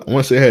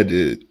once I had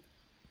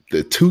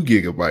the 2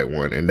 GB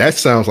one, and that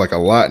sounds like a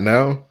lot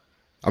now.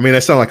 I mean,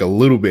 that sounds like a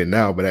little bit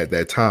now, but at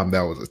that time,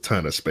 that was a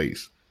ton of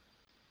space.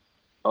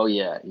 Oh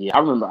yeah, yeah. I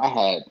remember I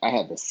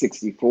had the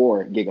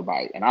 64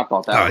 gigabyte, and I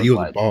thought that Ah, was you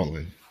was like,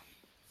 balling.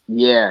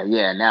 yeah,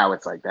 yeah. Now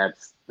it's like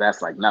that's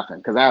like nothing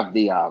because I have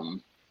the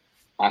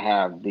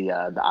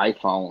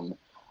iPhone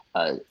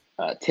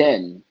uh,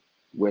 10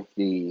 with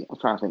the, I'm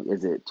trying to think,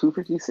 is it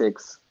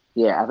 256?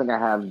 Yeah, I think I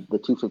have the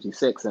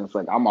 256, and it's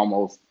like I'm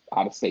almost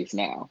out of space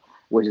now,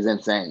 which is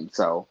insane.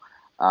 So,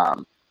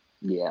 um,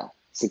 yeah,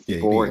 Yeah,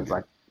 you 64 need is to.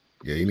 like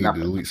Yeah, you need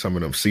to nothing. delete some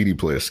of them CD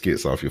player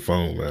skits off your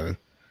phone, man.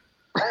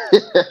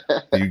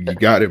 You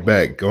got it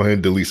back. Go ahead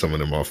and delete some of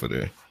them off of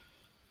there.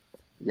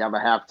 Yeah, I'm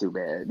gonna have to,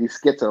 man. These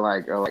skits are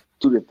like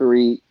 2 to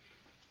 3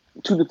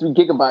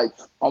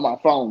 gigabytes on my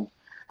phone.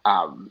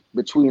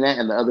 Between that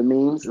and the other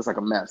memes, it's like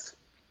a mess.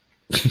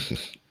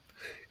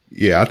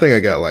 Yeah, I think I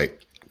got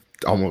like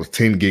almost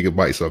 10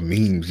 GB of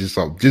memes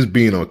just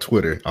being on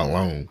Twitter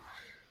alone.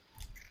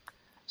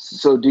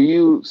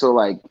 So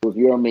like with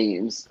your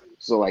memes,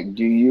 so like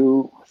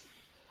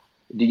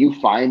do you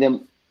find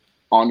them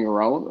on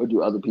your own, or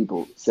do other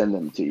people send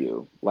them to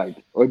you?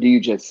 Like, or do you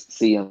just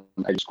see them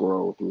and just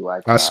scroll through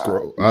like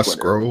through I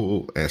Twitter?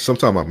 scroll, and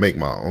sometimes I make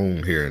my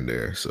own here and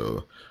there.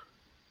 So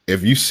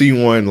if you see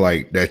one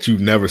like that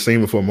you've never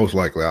seen before, most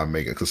likely I'll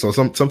make it. Cause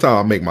sometimes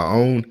I'll make my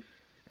own,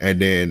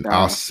 and then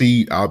Uh,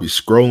 I'll be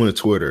scrolling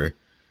Twitter,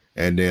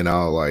 and then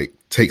I'll like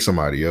take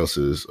somebody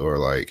else's, or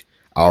like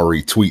I'll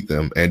retweet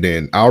them, and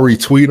then I'll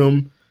retweet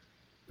them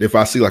if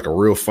I see like a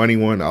real funny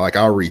one.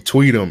 I'll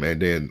retweet them,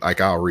 and then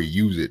like I'll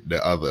reuse it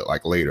the other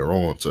like later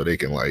on, so they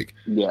can like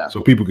yeah.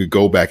 so people could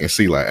go back and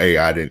see like, hey,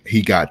 I didn't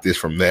he got this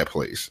from that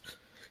place.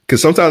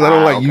 Because sometimes I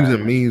don't Ah, like okay.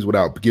 using memes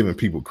without giving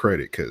people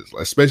credit. Because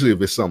especially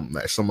if it's something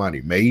that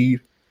somebody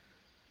made,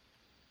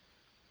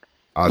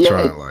 I'll Yeah,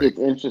 try and it's like,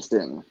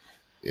 interesting.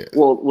 yeah.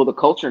 Well, the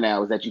culture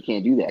now is that you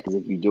can't do that because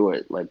if you do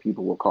it, like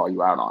people will call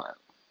you out on it.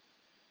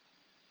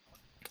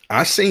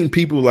 I seen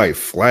people like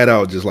flat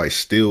out just like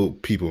steal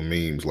people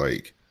memes.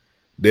 Like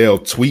they'll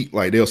tweet,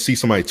 like they'll see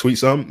somebody tweet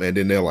something, and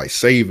then they'll like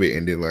save it,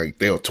 and then like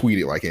they'll tweet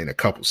it like in a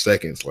couple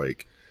seconds.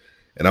 Like,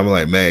 and I'm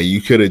like, man,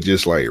 you could have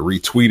just like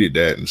retweeted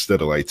that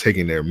instead of like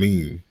taking their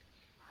meme.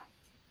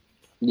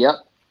 Yep.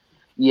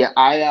 Yeah.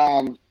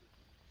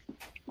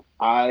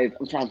 I'm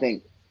trying to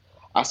think.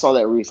 I saw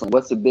that recently.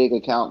 What's the big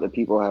account that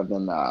people have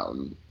been?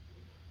 I'm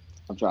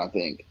trying to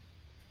think.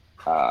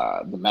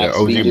 The Yeah, Max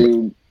Speed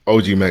dude.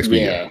 OG Max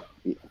B. Yeah,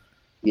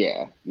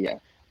 Yeah. Yeah.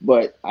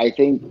 But I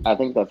think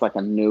that's like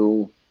a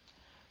new.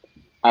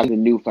 I think the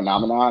new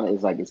phenomenon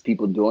is like it's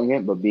people doing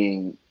it, but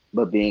being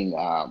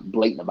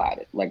blatant about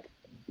it. Like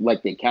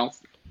the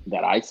accounts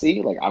that I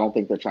see, like I don't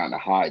think they're trying to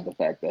hide the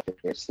fact that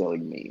they're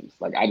stealing memes.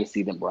 Like I just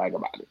see them brag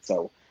about it.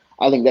 So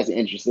I think that's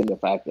interesting. The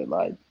fact that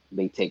like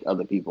they take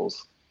other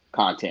people's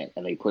content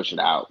and they push it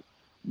out,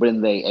 but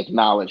then they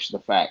acknowledge the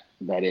fact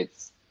that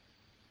it's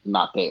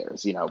not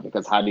theirs.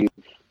 Because how do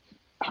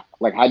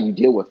you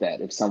deal with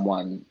that if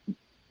someone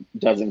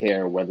doesn't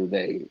care whether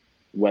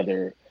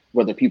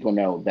people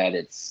know that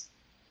it's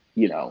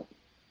you know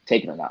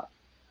taken or not?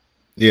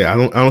 yeah. I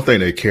don't think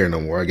they care no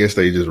more. I guess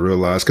they just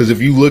realize because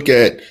if you look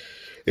at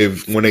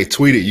if when they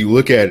tweet it, you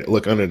look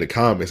under the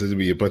comments, there'll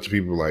be a bunch of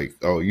people like,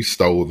 "Oh, you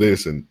stole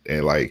this," and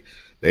like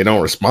they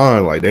don't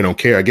respond, like they don't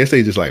care. I guess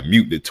they just like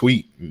mute the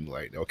tweet and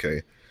like,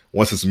 okay,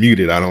 once it's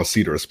muted, I don't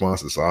see the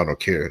responses, so I don't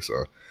care.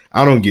 So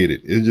I don't get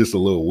it. It's just a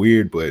little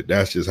weird, but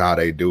that's just how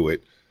they do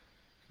it.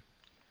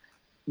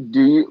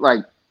 Do you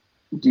like?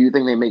 Do you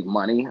think they make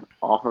money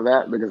off of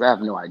that? Because I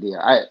have no idea.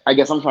 I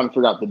guess I'm trying to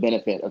figure out the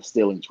benefit of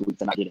stealing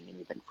tweets and not getting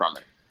anything from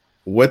it.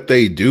 What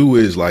they do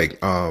is like,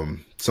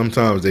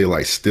 sometimes they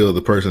like steal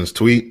the person's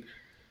tweet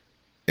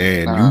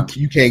and you Uh,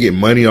 you can't get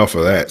money off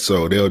of that.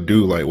 So they'll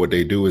do like what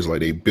they do is like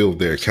they build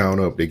their account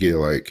up. They get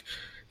like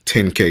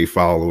 10K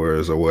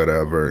followers or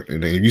whatever,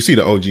 and then if you see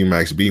the OG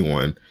Max B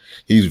one,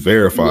 he's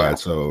verified. yeah.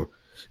 So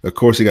of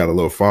course he got a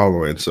little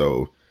following.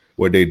 So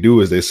what they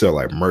do is they sell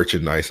like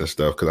merchandise and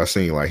stuff. Because I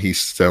seen like he's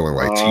selling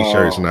like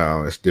T-shirts Oh,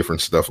 now. It's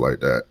different stuff like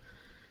that.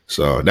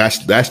 So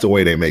that's the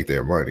way they make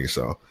their money.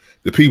 So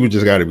the people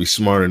just got to be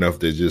smart enough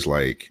to just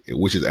like,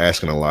 which is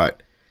asking a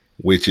lot,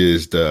 which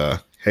is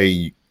the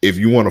hey, if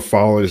you want to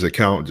follow this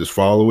account, just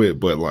follow it,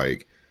 but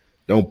like,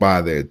 don't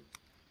buy their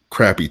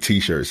crappy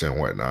T-shirts and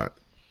whatnot.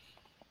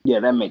 yeah,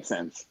 that makes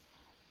sense.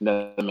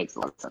 That makes a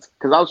lot of sense.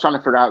 Because I was trying to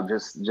figure out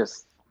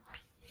just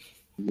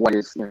what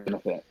is the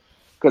benefit.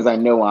 Because I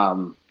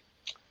know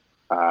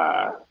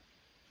uh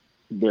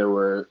there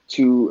were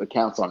two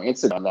accounts on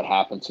Instagram that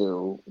happened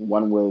to.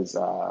 One was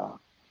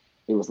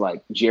it was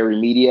like Jerry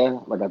Media.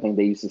 Like I think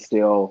they used to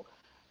steal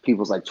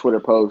people's like Twitter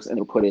posts and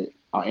they would put it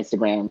on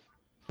Instagram,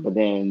 but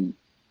then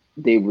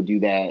they would do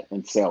that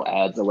and sell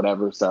ads or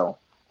whatever. So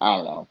I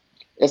don't know.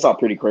 It's all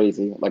pretty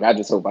crazy. Like I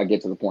just hope I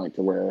get to the point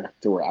to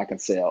where I can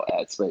sell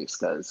ad space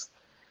because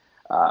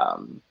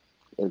um,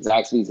 if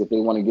Zaxby's if they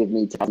want to give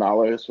me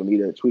 $10 for me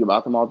to tweet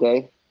about them all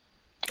day,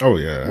 Oh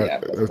yeah, yeah,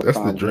 that's that's the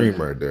fine with me.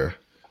 dream right there.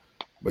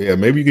 But yeah,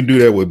 maybe you can do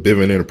that with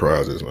Bivens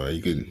Enterprises, man.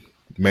 You can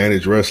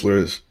manage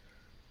wrestlers,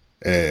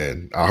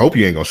 and I hope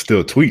you ain't gonna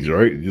steal tweets,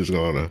 right? You're just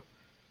gonna.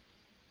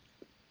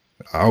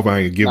 I hope I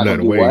ain't giving Not that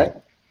gonna do away.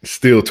 what?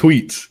 Steal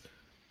tweets.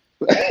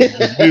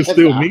 It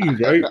still Nah, means,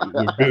 right?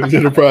 With Bivens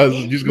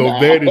Enterprises, you just go nah,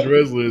 manage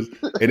wrestlers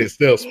and it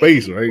sells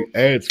space, right?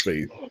 Ad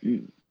space.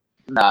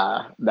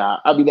 nah.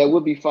 I mean, that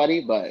would be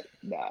funny, but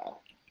nah,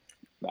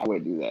 I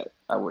wouldn't do that.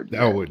 I wouldn't do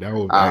That that. would that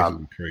would actually Um,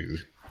 be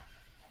crazy.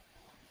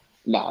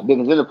 nah,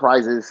 Bivens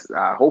Enterprises.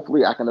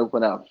 Hopefully, I can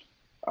open up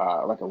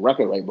like a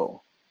record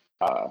label,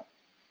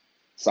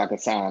 so I can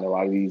sign a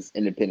lot of these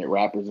independent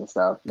rappers and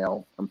stuff.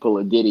 And pull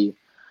a Diddy.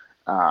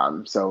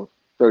 So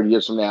 30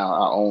 years from now,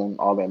 I own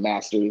all their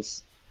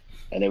masters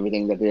and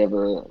everything that they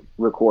ever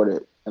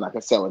recorded, and I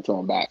can sell it to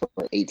them back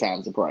for 8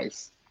 times the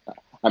price.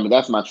 I mean,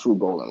 that's my true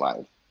goal in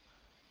life.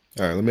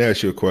 All right, let me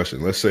ask you a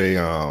question. Let's say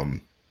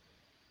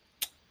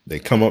they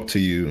come up to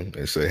you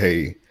and say,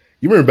 "Hey,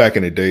 you remember back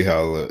in the day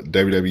how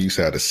WWE used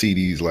to have the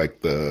CDs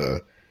like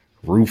the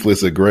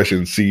Ruthless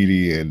Aggression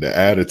CD and the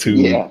Attitude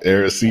Yeah,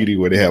 Era CD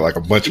where they had like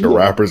a bunch of yeah,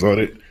 rappers on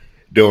it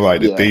doing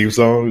like the yeah. theme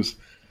songs."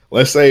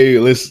 Let's say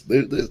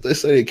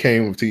they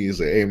came up to you and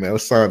say, "Hey man,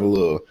 let's sign a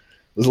little.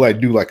 Let's like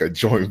do like a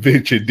joint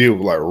venture deal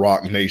with like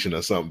Rock Nation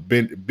or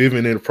something.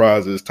 Bivin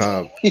Enterprises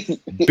time.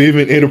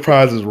 Bivin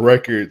Enterprises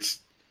Records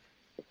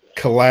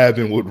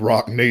collabing with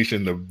Rock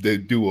Nation to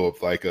do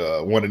of like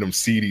one of them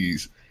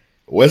CDs.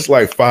 What's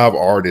like 5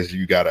 artists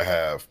you gotta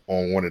have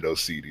on one of those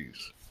CDs?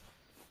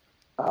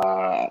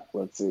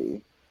 Let's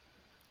see.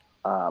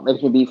 It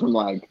can be from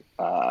like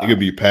It could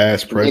be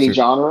past, from any present,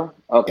 genre.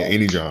 in Okay,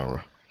 any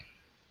genre.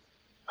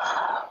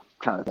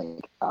 trying to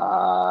think.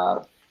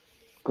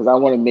 Because I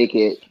want to make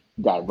it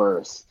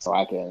diverse, so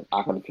I can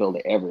appeal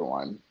to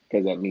everyone.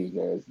 Because that means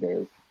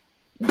there's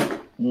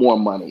more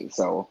money.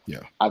 So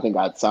Yeah, I think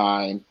I'd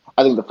sign.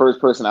 I think the first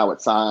person I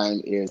would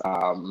sign is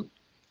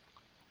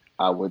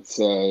I would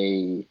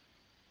say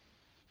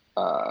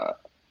uh,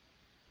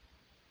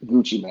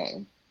 Gucci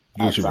Mane.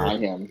 I'd Gucci sign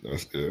Mane. him.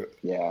 That's good.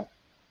 Yeah.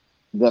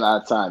 Then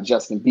I'd sign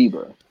Justin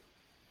Bieber.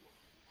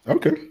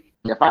 Okay.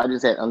 If I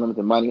just had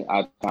unlimited money,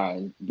 I'd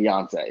sign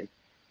Beyonce,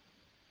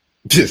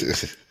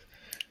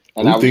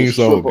 and Who I would theme just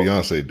song would triple.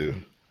 Beyonce do?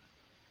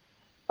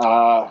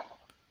 Uh,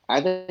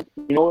 I think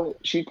you know what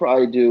she'd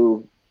probably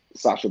do.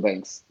 Sasha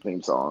Banks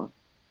theme song.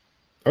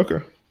 Okay.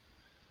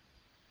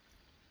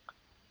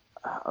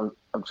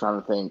 I'm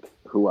trying to think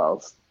who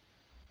else.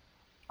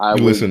 I You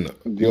would listen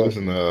you get.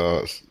 listen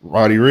to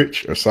Roddy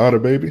Rich or Sada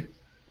Baby?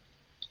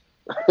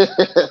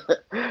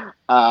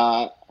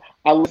 uh,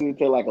 I listen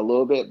to like a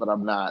little bit, but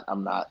I'm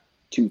not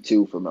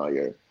too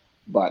familiar.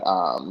 But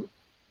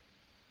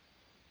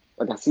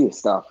like I see his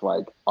stuff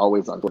like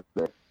always on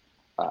Twitter.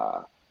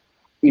 Uh,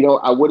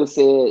 I would have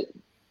said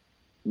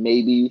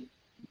maybe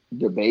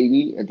the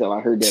baby until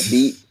I heard that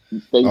beat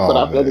that he put Oh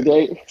out the other man.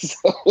 day.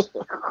 So,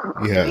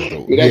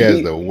 He that has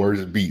beat, the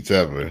worst beats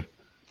ever.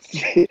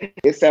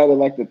 it sounded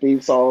like the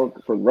theme song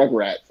for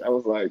Rugrats. I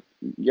was like,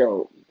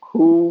 yo,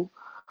 who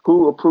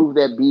approved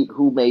that beat?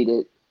 Who made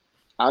it?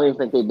 I don't even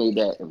think they made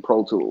that in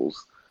Pro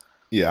Tools.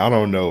 Yeah, I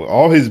don't know.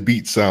 All his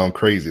beats sound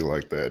crazy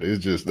like that.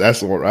 It's just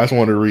that's one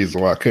of the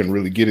reasons why I couldn't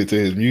really get into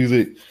his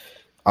music.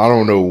 I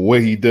don't know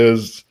what he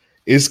does.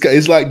 It's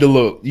like the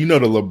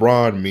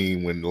LeBron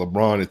meme when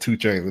LeBron and 2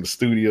 Chainz in the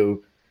studio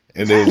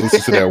and they was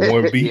listening to that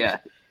one beat. Yeah,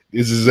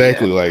 It's yeah.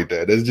 exactly like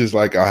that. It's just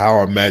like how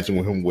I imagine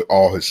with him with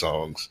all his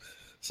songs.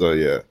 So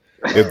yeah,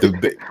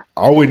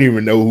 I wouldn't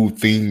even know who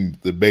theme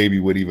the baby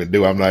would even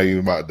do. I'm not even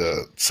about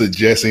to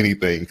suggest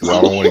anything because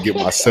I don't want to get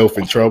myself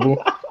in trouble.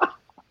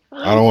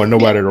 I don't want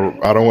nobody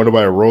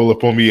to roll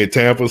up on me in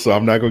Tampa, so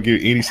I'm not gonna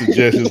give any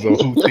suggestions on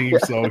who theme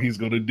song he's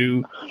gonna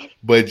do.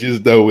 But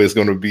just know it's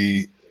gonna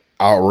be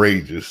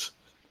outrageous.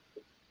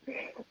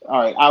 All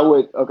right, I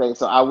would. Okay,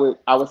 so I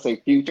would say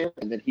Future,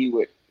 and then he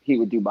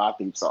would do my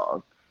theme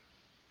song.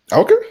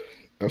 Okay,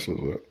 that's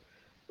what's up.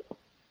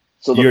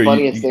 So the You're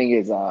funniest thing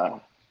is,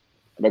 no,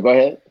 go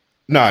ahead.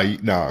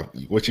 nah.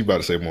 What you about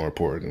to say more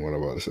important than what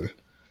I'm about to say?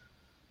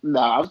 No,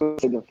 I was going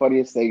to say the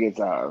funniest thing is,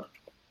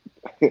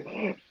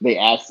 they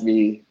asked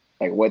me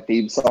like what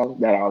theme song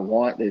that I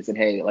want. They said,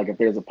 hey, like if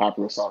there's a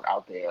popular song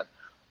out there,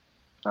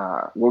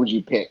 what would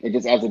you pick? And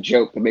just as a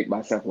joke to make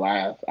myself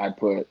laugh, I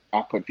put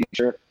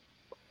Future.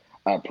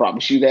 I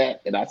promise you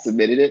that, and I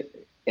submitted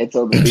it. And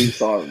so the theme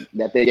song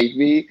that they gave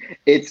me,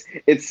 it's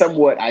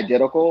somewhat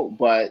identical,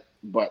 but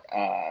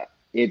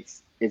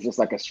it's just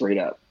like a straight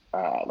up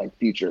like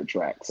Future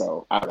track.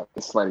 So I don't know,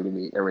 it's funny to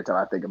me every time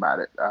I think about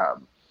it.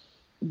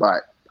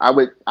 But I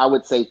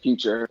would say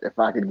Future if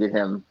I could get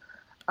him.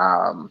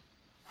 Um,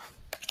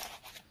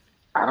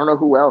 I don't know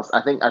who else.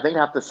 I think I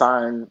have to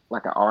sign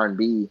like an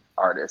R&B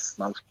artist.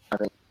 I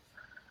think.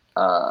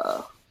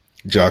 Uh,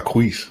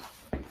 Jacquees,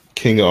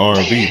 King of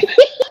R&B.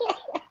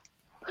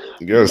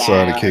 You gotta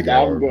sign the nah, King of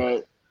nah, I'm R&B.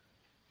 good.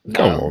 Nah,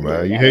 Come I'm on, man.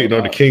 good. You I don't hating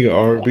on the know. King of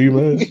R&B,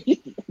 man?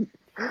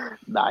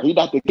 Nah, he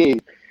not the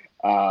king.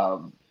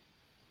 Um,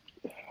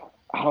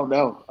 I don't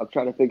know. I'm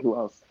trying to think who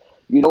else.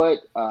 You know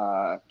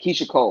what?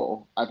 Keisha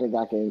Cole. I think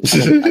I can.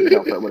 I can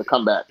help her with a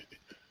comeback.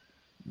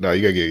 No,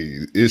 you gotta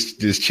get. It's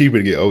just cheaper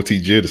to get OT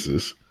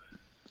Genesis.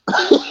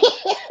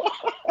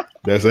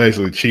 That's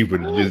actually cheaper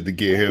than just to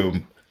get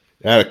him.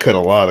 That'd cut a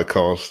lot of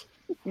costs.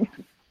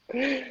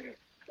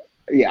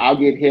 Yeah, I'll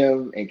get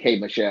him and K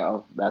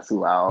Michelle. That's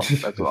who I'll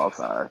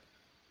sign.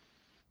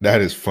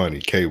 That is funny,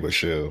 K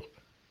Michelle.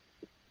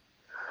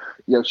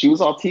 Yo, she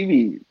was on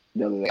TV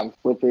the other day. I'm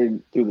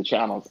flipping through the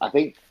channels. I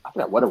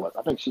forgot what it was.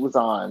 I think she was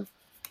on.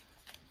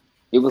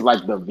 It was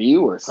like The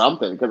View or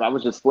something because I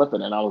was just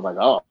flipping and I was like,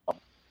 oh,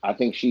 I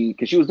think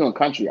because she was doing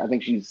country. I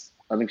think she's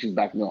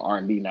back doing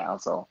R&B now.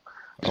 So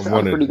she I'm sounded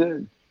one pretty of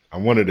good.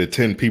 I'm one of the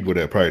 10 people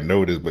that probably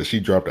know this, but she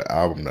dropped an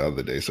album the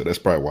other day, so that's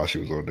probably why she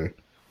was on there.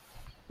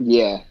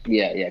 Yeah,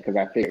 yeah, yeah. Because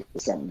I figured it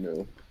was something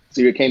new.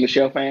 So you're a K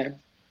Michelle fan?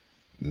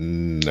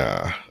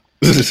 Nah.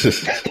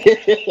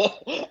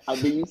 I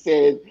mean, you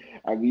said.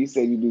 I mean, you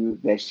said you knew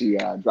that she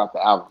dropped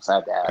the album, so I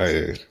had to ask.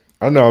 Hey,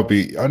 I know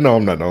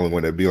I'm not the only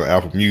one that be on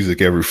Apple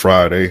Music every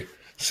Friday,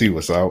 see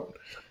what's out.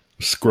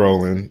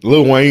 Scrolling.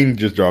 Lil Wayne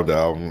just dropped the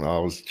album. I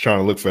was trying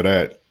to look for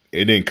that.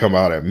 It didn't come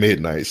out at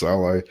midnight, so I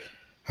was like,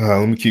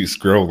 let me keep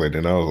scrolling.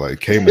 And I was like,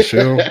 K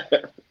Michelle?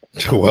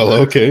 Well,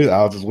 okay.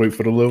 I'll just wait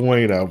for the Lil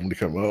Wayne album to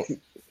come out.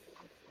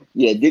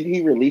 Yeah, didn't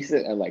he release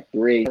it at like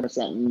 3 a.m. or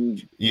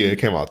something Yeah, it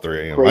came out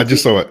 3 a.m. crazy?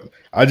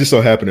 I just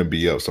so happened to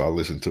be up, so I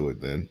listened to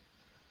it then.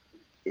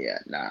 Yeah,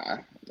 nah,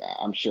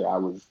 I'm sure I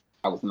was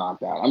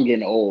knocked out. I'm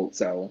getting old,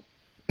 so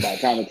by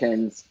the time it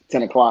turns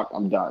 10 o'clock,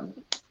 I'm done.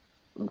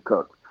 I'm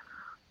cooked.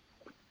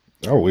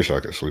 I wish I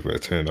could sleep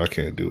at 10. I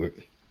can't do it.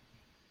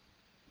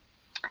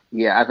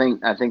 Yeah, I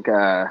think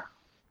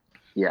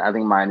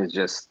mine is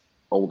just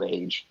old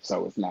age,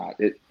 so it's not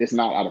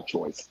out of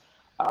choice.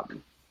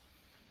 Um,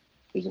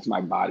 it's just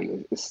my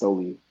body is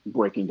slowly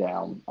breaking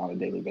down on a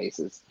daily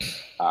basis.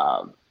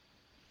 Um,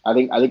 I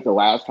think the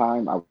last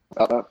time I was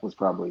up was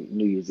probably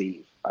New Year's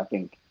Eve. I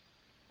think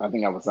I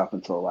was up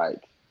until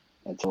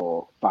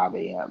 5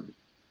 a.m.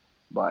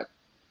 But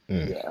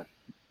Mm. yeah,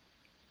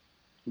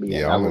 but yeah,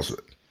 Yeah, that was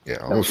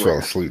I that was almost fell rare.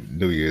 asleep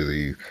New Year's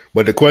Eve.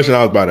 But the question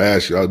I was about to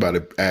ask you, I was about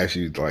to ask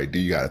you, like, do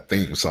you got a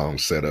theme song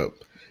set up?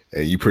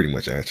 And you pretty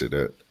much answered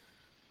that.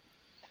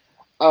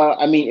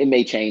 I mean, it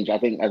may change. I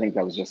think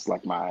that was just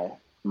like my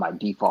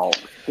default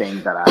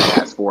thing that I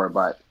asked for.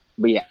 But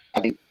yeah,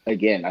 I think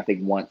again, I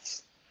think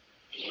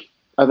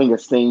I think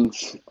as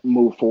things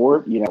move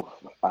forward,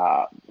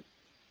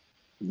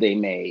 they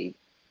may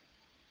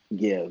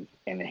give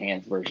an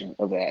enhanced version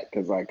of that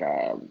because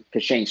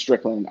because Shane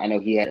Strickland, I know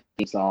he had a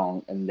theme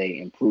song and they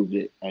improved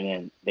it and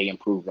then they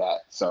improved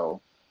that.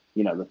 So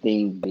the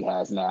theme he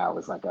has now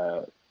is like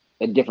a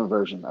different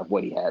version of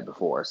what he had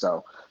before.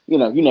 So you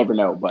never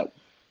know, but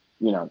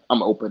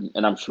I'm open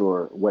and I'm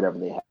sure whatever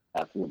they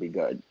have will be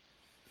good.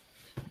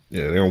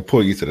 Yeah, they don't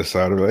pull you to the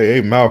side of like,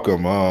 hey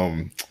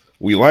Malcolm,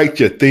 we liked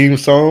your theme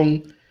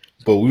song,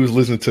 but we was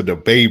listening to the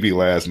baby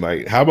last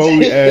night. How about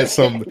we add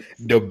some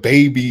the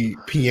baby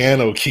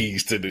piano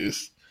keys to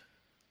this?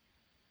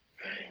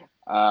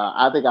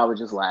 I think I would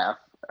just laugh.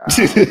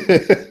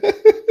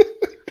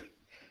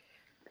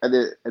 And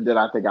then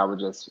I think I would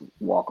just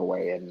walk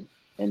away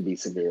and be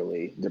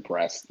severely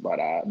depressed.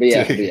 But I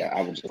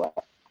would just laugh.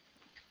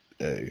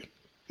 Hey,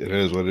 it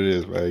is what it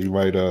is, man.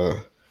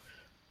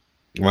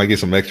 You might get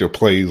some extra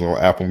plays on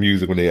Apple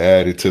Music when they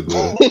add it to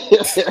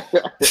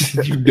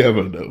the. You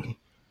never know.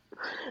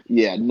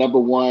 Yeah, number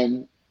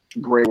one,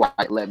 Bray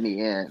Wyatt let me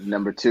in.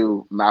 Number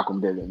two,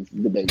 Malcolm Bivens,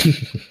 the baby.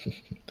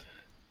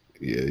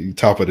 Yeah, you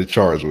top of the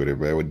charts with it,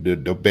 man. With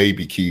the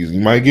baby keys,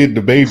 you might get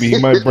the baby. He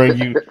might bring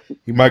you.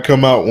 He might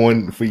come out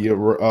one for your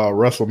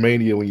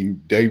WrestleMania when you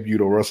debut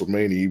to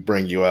WrestleMania. He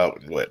bring you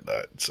out and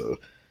whatnot. So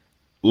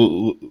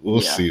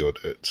we'll see on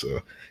that. So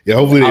yeah,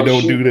 hopefully they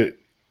don't do that.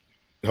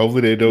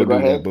 Hopefully they don't do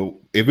that. But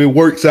if it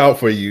works out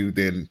for you,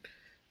 then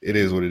it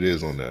is what it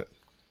is on that.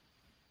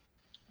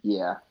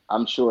 Yeah,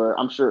 I'm sure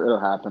it'll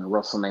happen.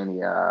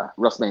 WrestleMania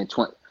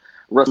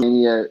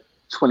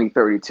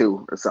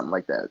 2032 or something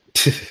like that.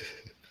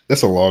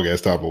 That's a long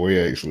ass time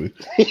away, actually.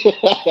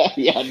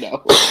 Yeah, I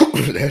know.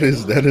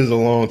 that is a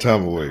long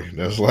time away.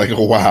 That's like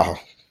a wow.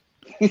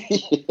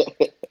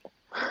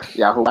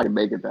 Yeah, I hope I can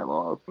make it that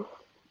long. All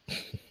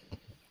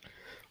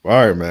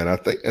right, man. I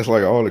think that's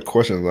like all the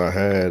questions I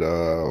had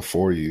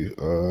for you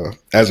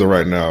as of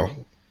right now.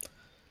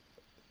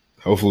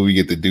 Hopefully, we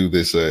get to do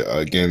this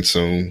again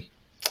soon.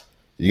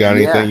 You got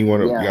anything you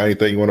want to? You got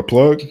anything you want to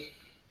plug?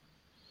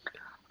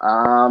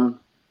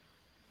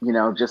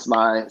 Just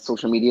my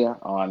social media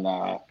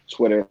on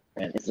Twitter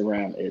and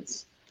Instagram.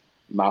 It's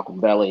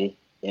Malcolm Belly,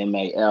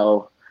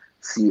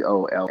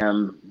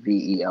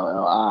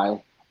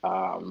 MALCOLMVELLI.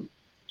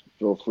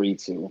 Feel free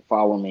to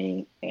follow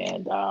me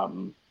and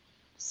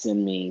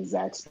send me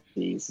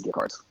Zaxby's gift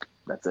cards.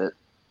 That's it.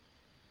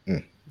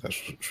 That's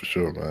for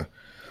sure, man.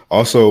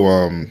 Also,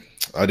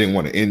 I didn't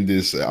want to end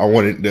this. I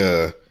wanted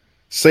to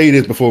say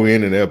this before we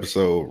end the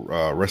episode.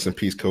 Rest in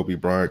peace, Kobe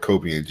Bryant,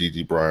 Kobe and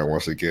Gigi Bryant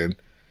once again.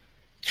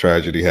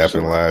 Tragedy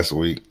happened last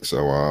week.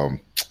 So,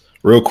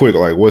 real quick,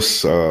 like,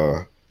 what's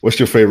your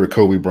favorite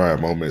Kobe Bryant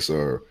moments,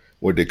 or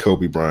what did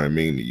Kobe Bryant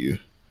mean to you?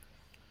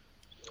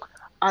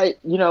 I'll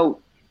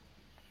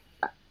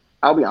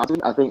be honest with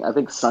you. I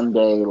think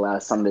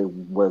last Sunday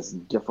was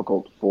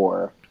difficult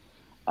for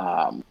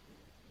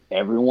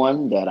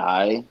everyone that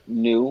I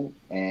knew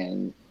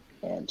and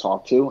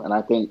talked to, and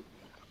I think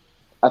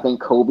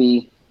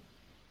Kobe.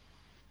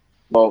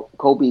 Well,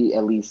 Kobe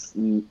at least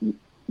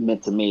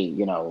meant to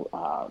me,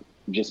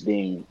 just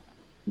being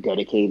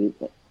dedicated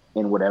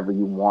in whatever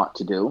you want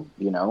to do.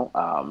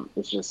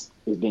 It's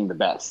being the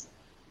best,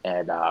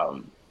 and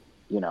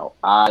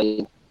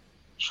I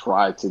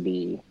try to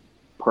be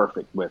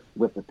perfect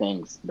with the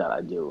things that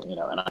I do,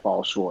 and I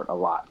fall short a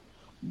lot.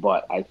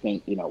 But I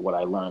think, what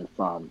I learned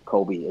from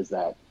Kobe is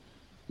that,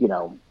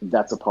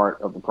 that's a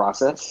part of the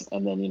process.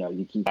 And then, you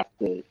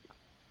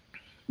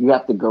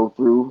have to go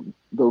through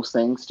those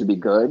things to be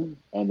good.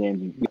 And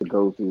then you have to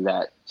go through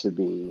that to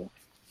be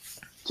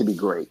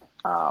great.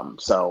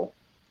 So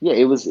yeah,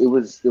 it was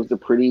a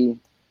pretty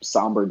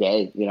somber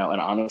day, and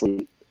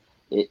honestly,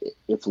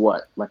 it's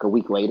like a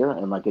week later,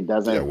 and like it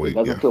doesn't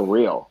feel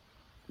real.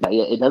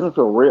 Yeah, it doesn't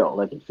feel real.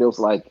 Like it feels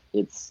like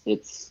it's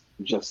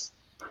just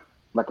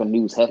like a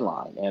news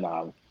headline, and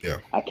I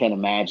can't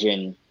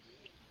imagine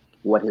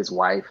what his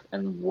wife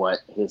and what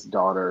his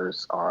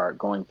daughters are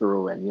going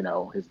through. And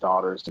his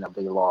daughters,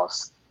 they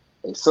lost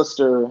a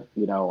sister.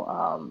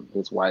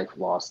 His wife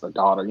lost a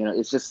daughter.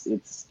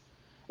 It's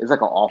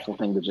like an awful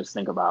thing to just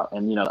think about.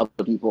 And other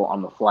people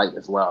on the flight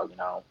as well.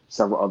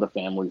 Several other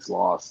families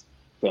lost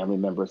family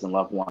members and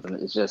loved ones,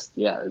 and it's just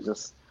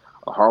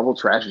a horrible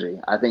tragedy.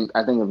 I think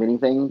if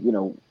anything,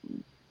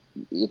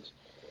 if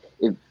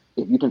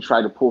you can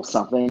try to pull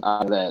something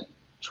out of that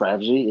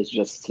tragedy, it's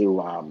just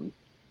to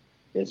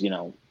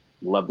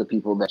love the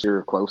people that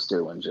you're close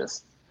to, and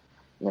just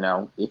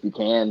if you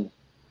can,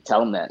 tell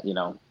them that you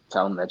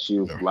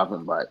love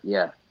them. But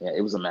yeah,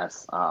 it was a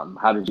mess.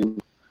 How did you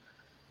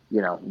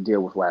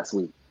deal with last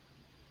week?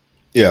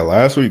 Yeah,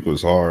 last week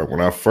was hard.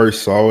 When I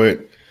first saw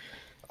it,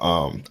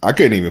 I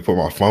couldn't even put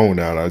my phone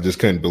down. I just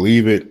couldn't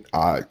believe it.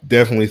 I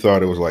definitely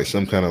thought it was like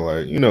some kind of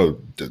like,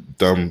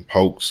 dumb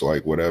hoax,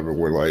 like whatever,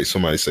 where like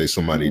somebody say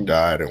somebody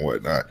died and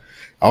whatnot.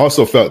 I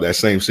also felt that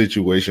same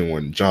situation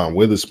when John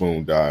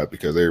Witherspoon died,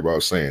 because everybody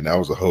was saying that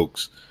was a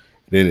hoax.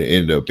 Then it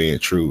ended up being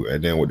true.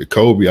 And then with the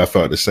Kobe, I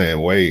felt the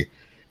same way.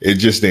 It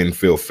just didn't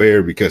feel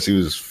fair because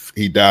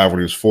he died when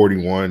he was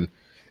 41.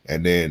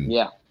 And then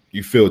Yeah.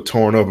 you feel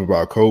torn up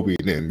about Kobe,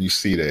 and then you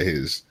see that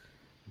his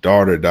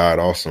daughter died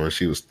also, and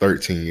she was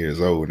 13 years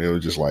old. And it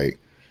was just like,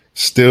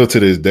 still to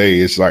this day,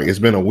 it's like it's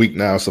been a week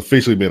now. It's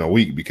officially been a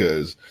week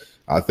because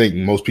I think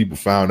most people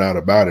found out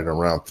about it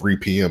around 3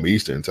 p.m.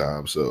 Eastern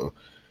time. So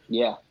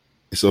Yeah.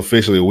 it's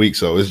officially a week.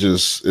 So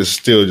it's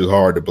still just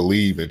hard to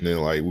believe. And then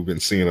like we've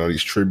been seeing all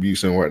these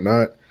tributes and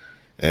whatnot,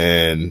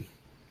 and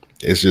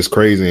it's just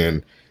crazy.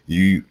 And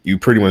you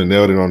pretty much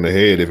nailed it on the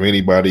head. If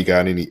anybody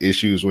got any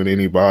issues with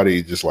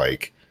anybody, just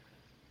like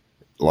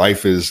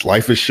life is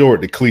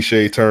short. The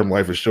cliche term,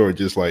 life is short.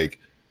 Just like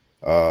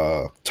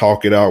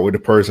talk it out with the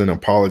person,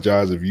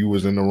 apologize if you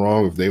was in the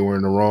wrong, if they were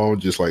in the wrong,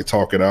 just like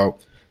talk it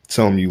out,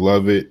 tell them you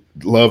love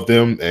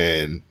them,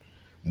 and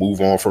move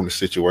on from the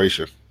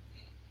situation.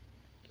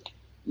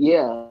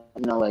 Yeah.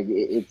 Like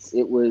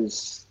it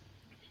was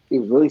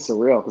really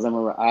surreal because I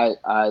remember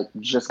I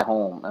just got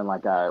home and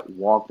like I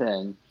walked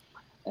in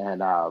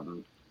and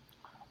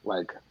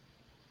like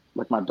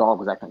my dog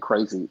was acting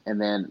crazy,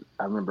 and then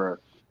I remember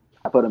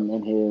I put him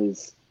in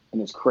his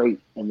crate,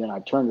 and then I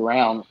turned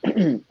around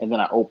and then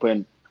I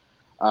opened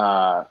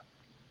uh,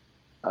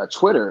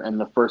 Twitter, and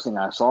the first thing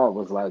I saw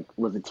was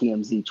a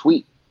TMZ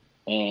tweet,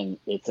 and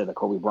it said that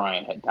Kobe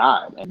Bryant had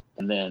died,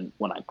 and then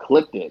when I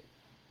clicked it,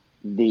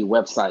 the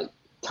website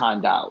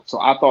timed out. So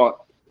I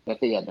thought that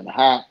they had been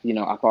hacked.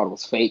 I thought it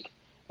was fake,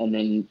 and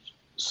then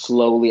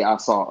slowly I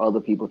saw other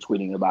people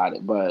tweeting about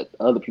it, but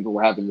other people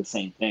were having the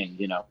same thing.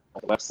 The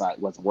website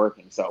wasn't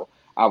working, so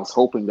I was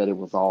hoping that it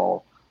was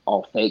all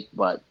fake.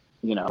 But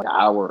an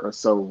hour or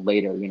so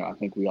later, I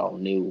think we all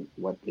knew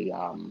what the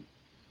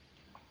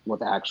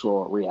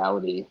actual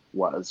reality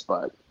was.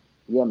 But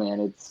yeah, man,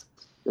 it's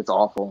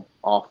awful,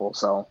 awful.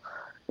 So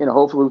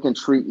hopefully we can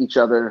treat each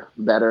other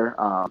better,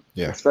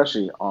 Yeah.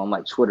 especially on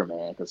like Twitter,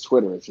 man, because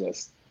Twitter is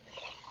just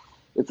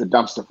it's a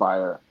dumpster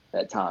fire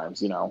at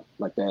times.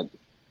 Like that,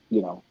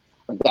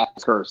 like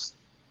that's cursed.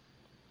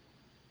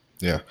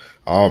 Yeah.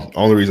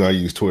 Only reason I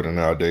use Twitter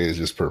nowadays is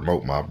just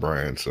promote my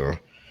brand. So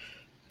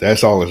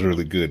that's all it's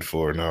really good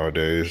for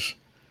nowadays.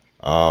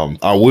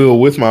 I will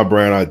with my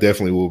brand. I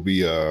definitely will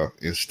be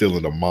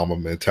instilling the mama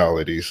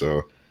mentality.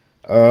 So,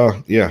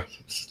 yeah,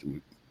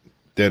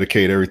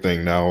 dedicate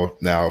everything now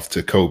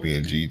to Kobe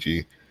and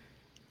Gigi.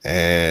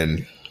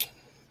 And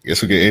I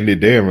guess we can end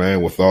it there,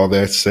 man. With all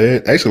that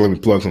said, actually, let me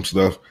plug some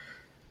stuff.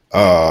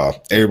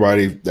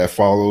 Everybody that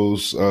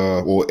follows,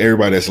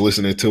 everybody that's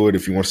listening to it,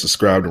 if you want to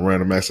subscribe to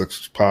Random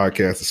Access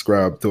Podcast,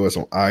 subscribe to us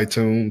on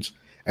iTunes.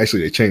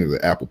 Actually, they changed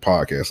the Apple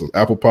Podcast. So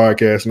Apple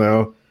Podcast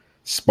now,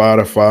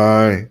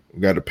 Spotify. We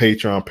got the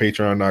Patreon,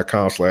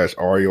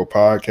 patreon.com/REO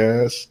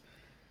Podcast.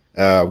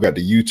 We got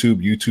the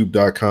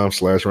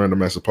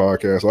youtube.com/Random Access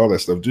Podcast, all that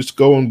stuff. Just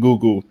go on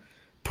Google,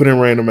 put in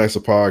Random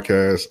Access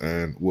Podcast,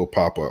 and we'll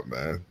pop up,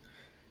 man.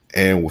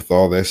 And with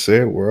all that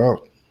said, we're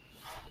out.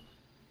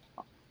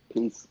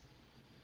 Peace.